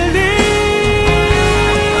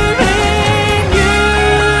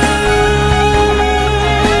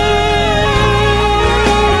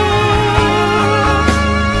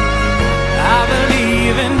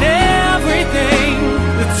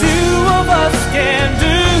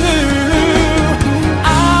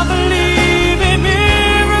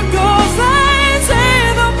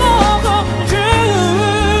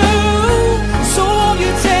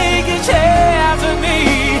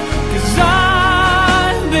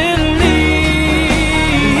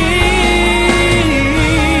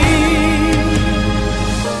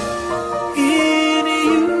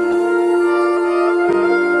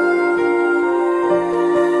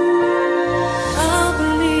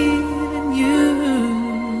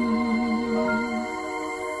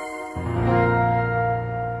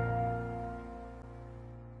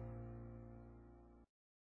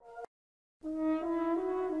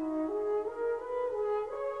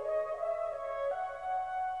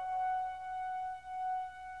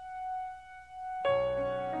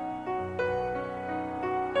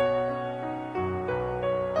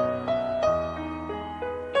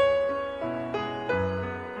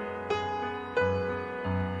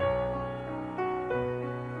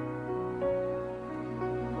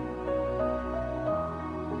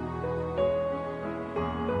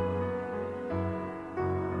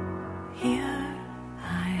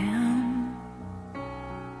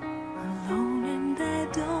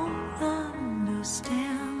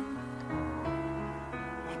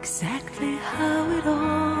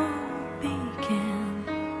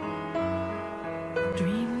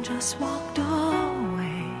 just walked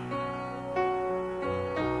away.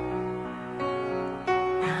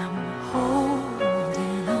 I'm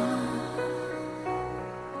holding on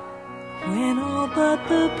when all but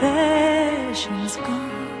the passion's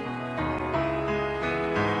gone.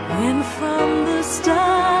 When from the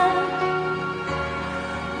start,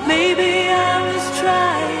 maybe I was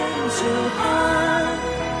trying too hard.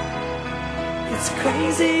 It's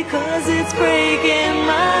crazy 'cause it's breaking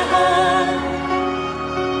my heart.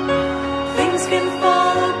 Things can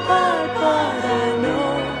fall apart, but I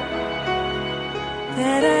know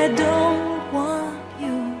that I don't want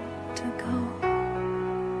you to go.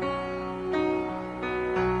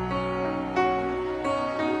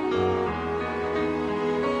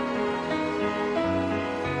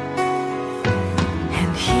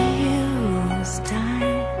 And heroes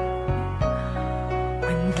die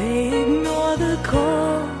when they ignore the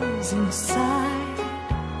cause inside,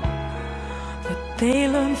 but they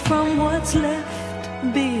learn from what's left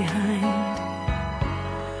behind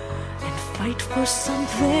and fight for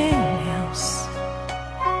something else.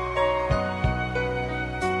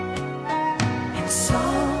 And so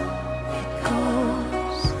it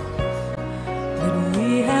goes that we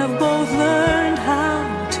have both learned how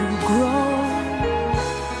to grow.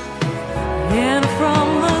 And from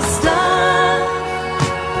the start,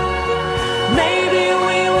 maybe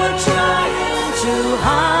we were trying too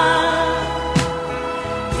hard.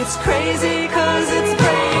 It's crazy 'cause it's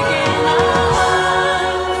breaking our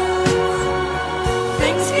hearts.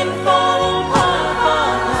 Things can fall apart,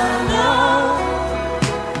 but I know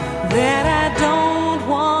that I don't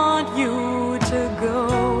want you to go.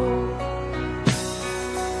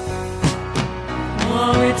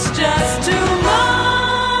 Oh, it's just too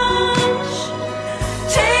much,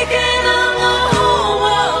 taking on the whole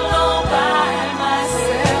world all by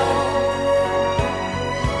myself.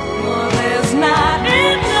 Well, there's not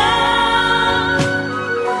enough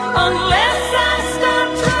unless I start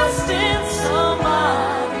trusting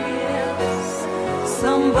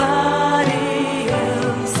somebody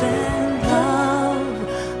else and love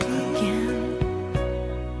again.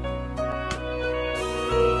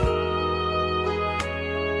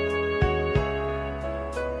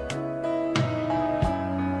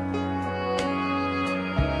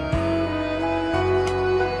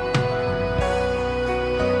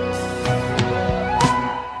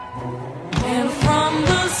 And from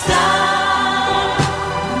the start,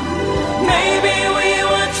 maybe we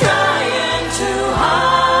were trying too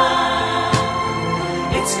hard.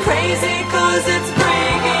 It's crazy 'cause it's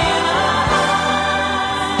breaking our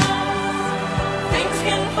hearts. Things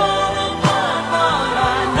can fall apart, but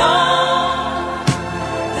I know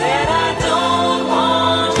that I don't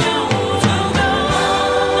want you to go.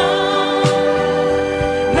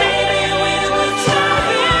 Maybe we were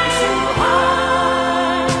trying too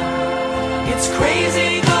hard. It's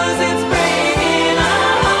crazy 'cause it's breaking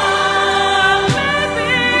our hearts.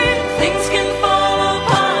 Maybe things can fall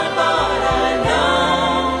apart, but I know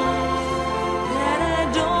that I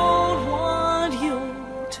don't want you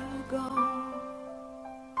to go.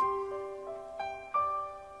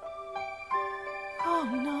 Oh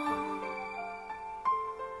no,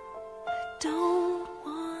 I don't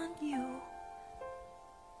want you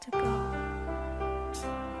to go.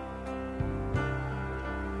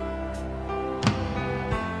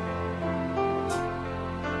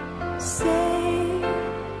 Say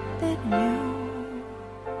that you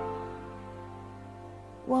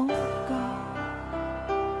won't go.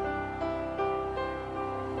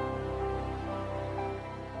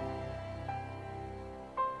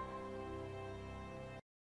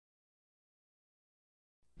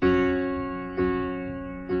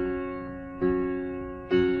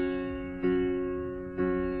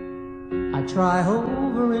 I try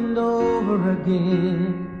over and over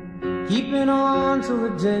again, keeping on till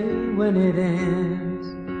the day when it ends.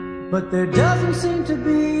 But there doesn't seem to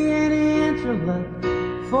be any answer left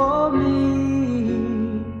for me.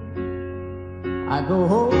 I go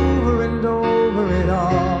over and over it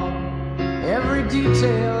all, every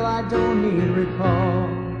detail I don't need recall.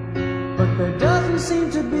 But there doesn't seem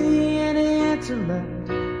to be any answer left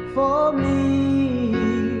for me.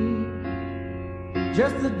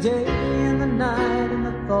 Just the day and the night and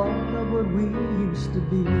the thought of what we used to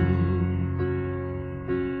be.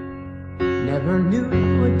 Never knew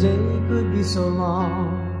a day could be so long,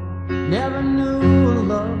 never knew a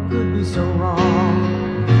love could be so wrong.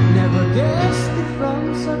 Never guessed that from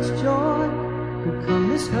such joy could come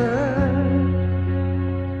this hurt.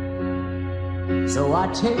 So I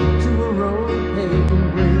take to a road paved in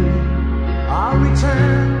green. I'll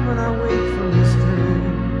return when I wake from this dream.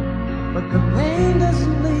 But the pain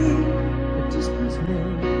doesn't leave, the distance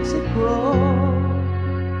makes grow.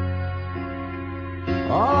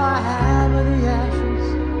 All I have are the ashes,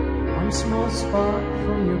 one small spark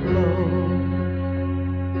from your glow.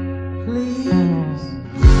 Please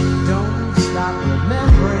don't stop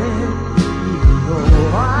remembering, even though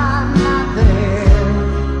I'm not there.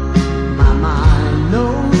 My mind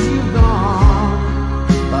knows you've gone,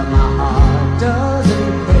 but my heart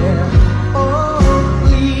doesn't care. Oh,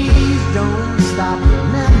 please don't stop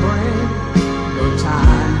remembering, though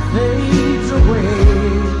time fades away.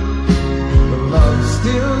 The love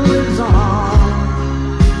still lives on,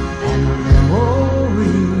 and the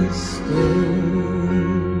memories stay.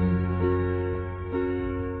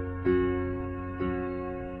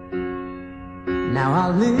 Now I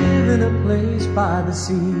live in a place by the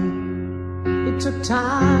sea. It took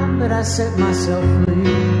time, but I set myself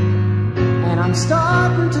free. And I'm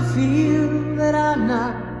starting to feel that I'm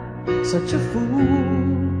not such a fool.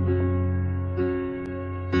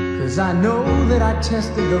 'Cause I know that I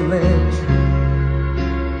tested the ledge,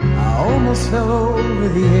 I almost fell over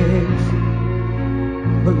the edge.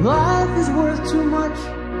 But life is worth too much,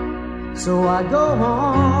 so I go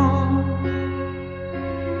on.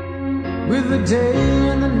 With the day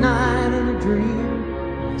and the night and a dream,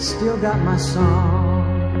 still got my song.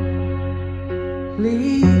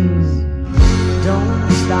 Please don't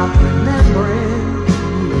stop remembering,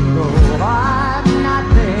 even though I'm not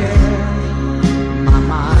there. My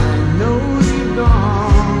mind knows you've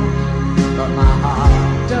gone, but my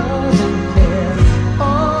heart doesn't care.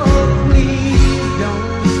 Oh, please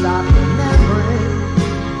don't stop remembering,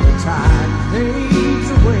 the time fades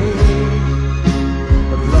away.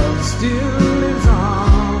 Love still lives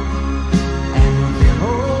on, and the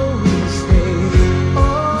memories stay.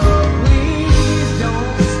 Oh, please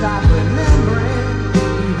don't stop remembering,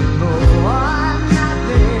 even though I'm not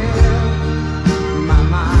there. My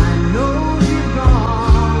mind knows you've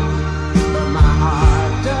gone, but my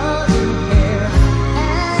heart doesn't care.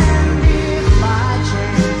 And if by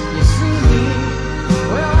chance you see me,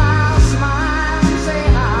 well, I'll smile and say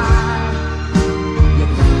hi. You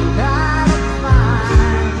think I look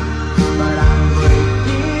fine, but I'm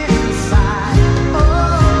breaking inside.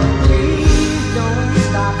 Oh, please don't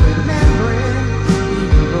stop remembering,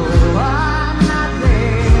 even though I'm not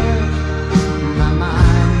there. My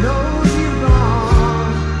mind knows you've gone,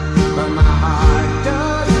 but my heart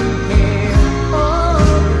doesn't care. Oh,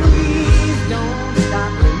 please don't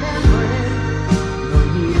stop remembering, the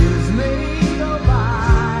years may go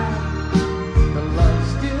by, the love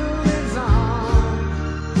still lives on,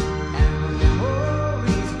 and the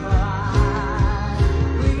memories fly.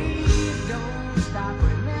 Please don't stop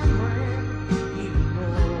remembering, even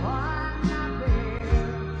though I'm not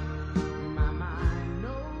there. My mind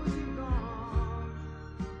knows you've gone,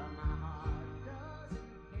 but my heart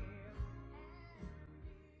doesn't care.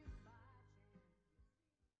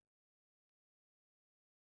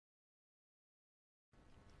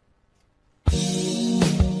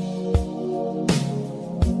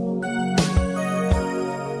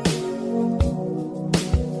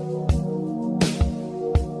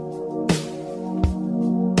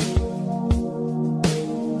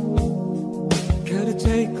 Gotta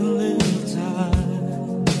take a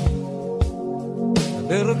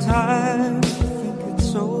little time to think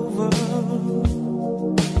it's over.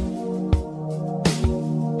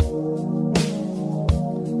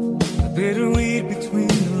 I better read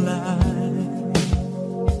between the lines,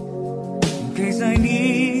 in case I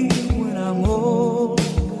need when I'm older.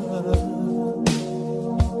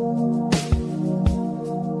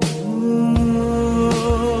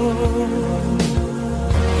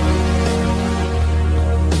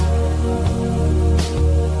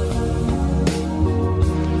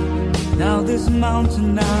 Now this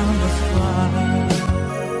mountain I must climb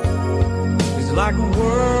is like a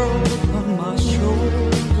world on my shoulder.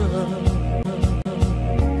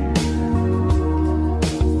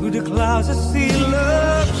 Through the clouds I see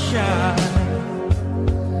love shine.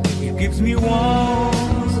 It gives me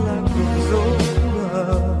warmth like it's over.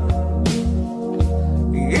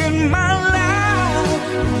 In my life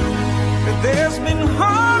there's been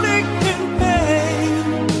heartache and pain.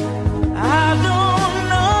 I don't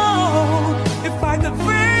know if I could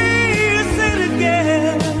face it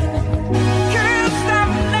again. Can't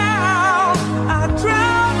stop now. I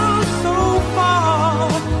traveled so far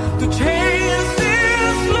to chase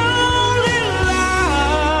this lonely life.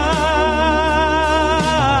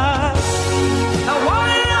 Now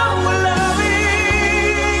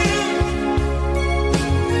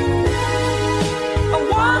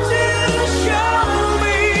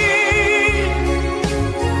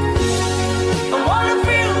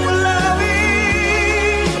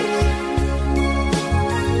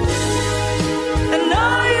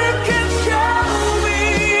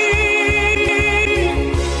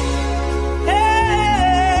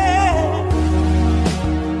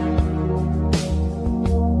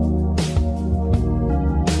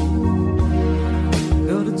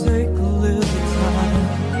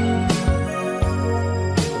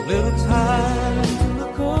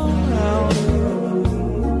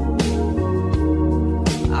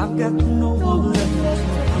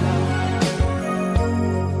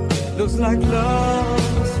Looks like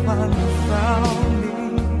love's finally found me.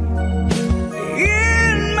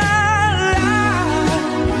 In my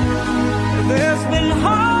life, there's been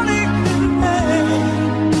heartache and pain.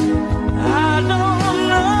 I don't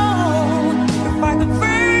know if I could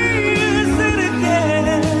face it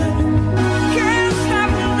again. Can't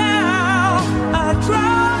stop now. I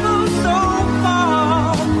traveled so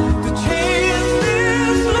far to change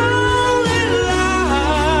this lonely life.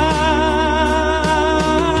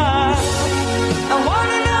 I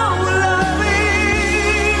wanna know what love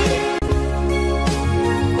is.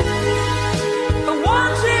 I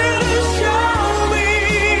want you to show me.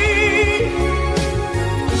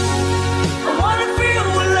 I wanna feel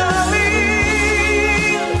what love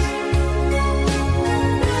is.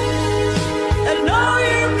 I know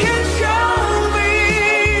you can show me.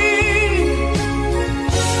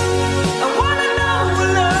 I wanna know what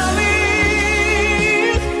love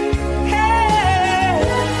is. Hey,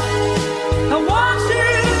 I want you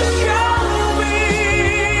to show me.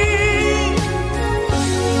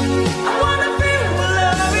 I wanna feel what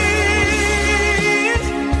love is.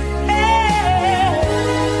 Hey,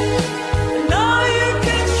 I know you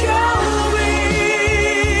can show me.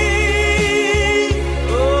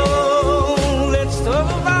 Oh, let's talk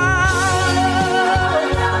about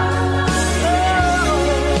love.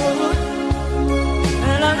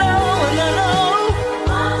 And I know.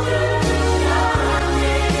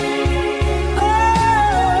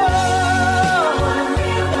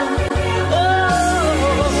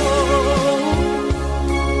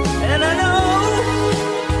 And I know.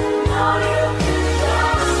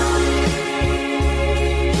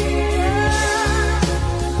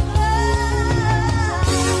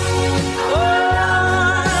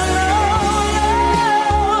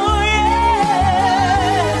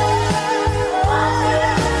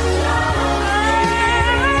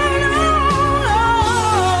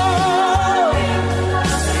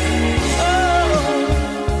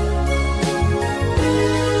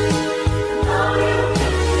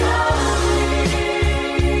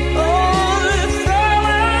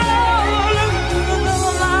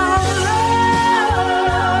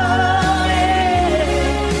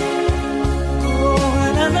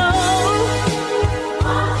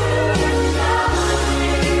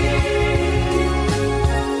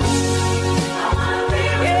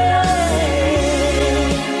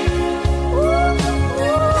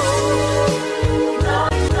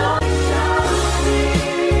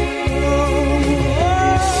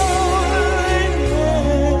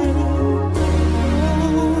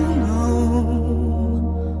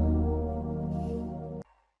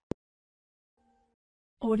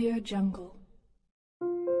 Audio Jungle.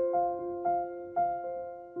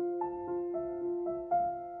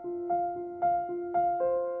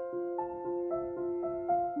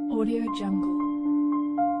 Audio Jungle.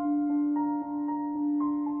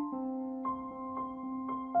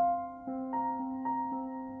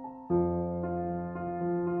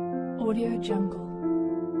 Audio Jungle.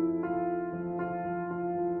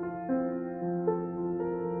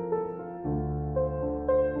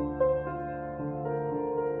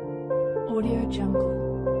 Audio Jungle.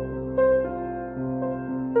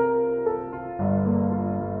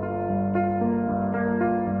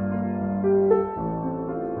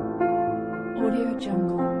 Audio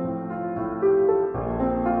Jungle.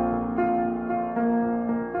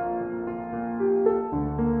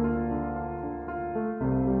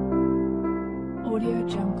 Audio Jungle. Audio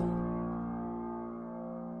Jungle.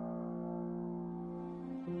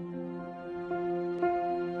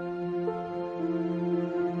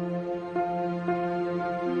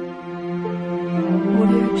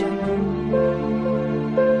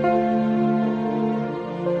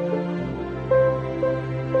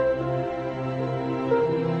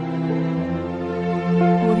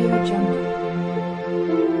 Audio Jungle.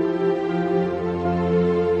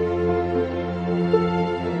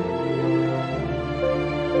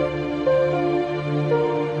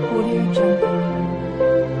 Audio Jungle. Audio Jungle.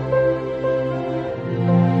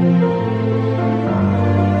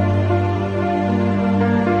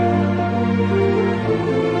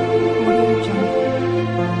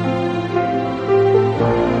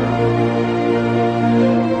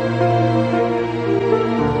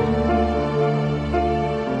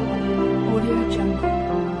 Audio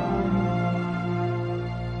Jungle.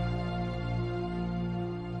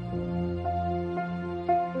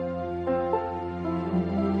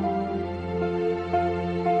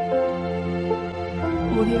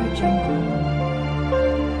 Audio Jungle.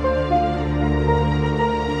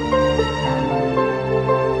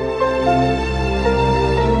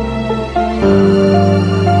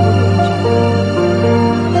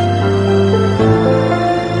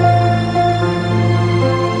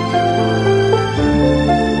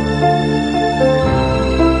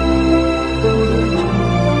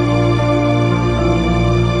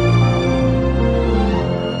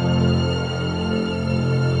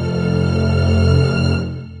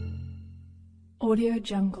 Audio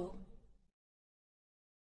Jungle.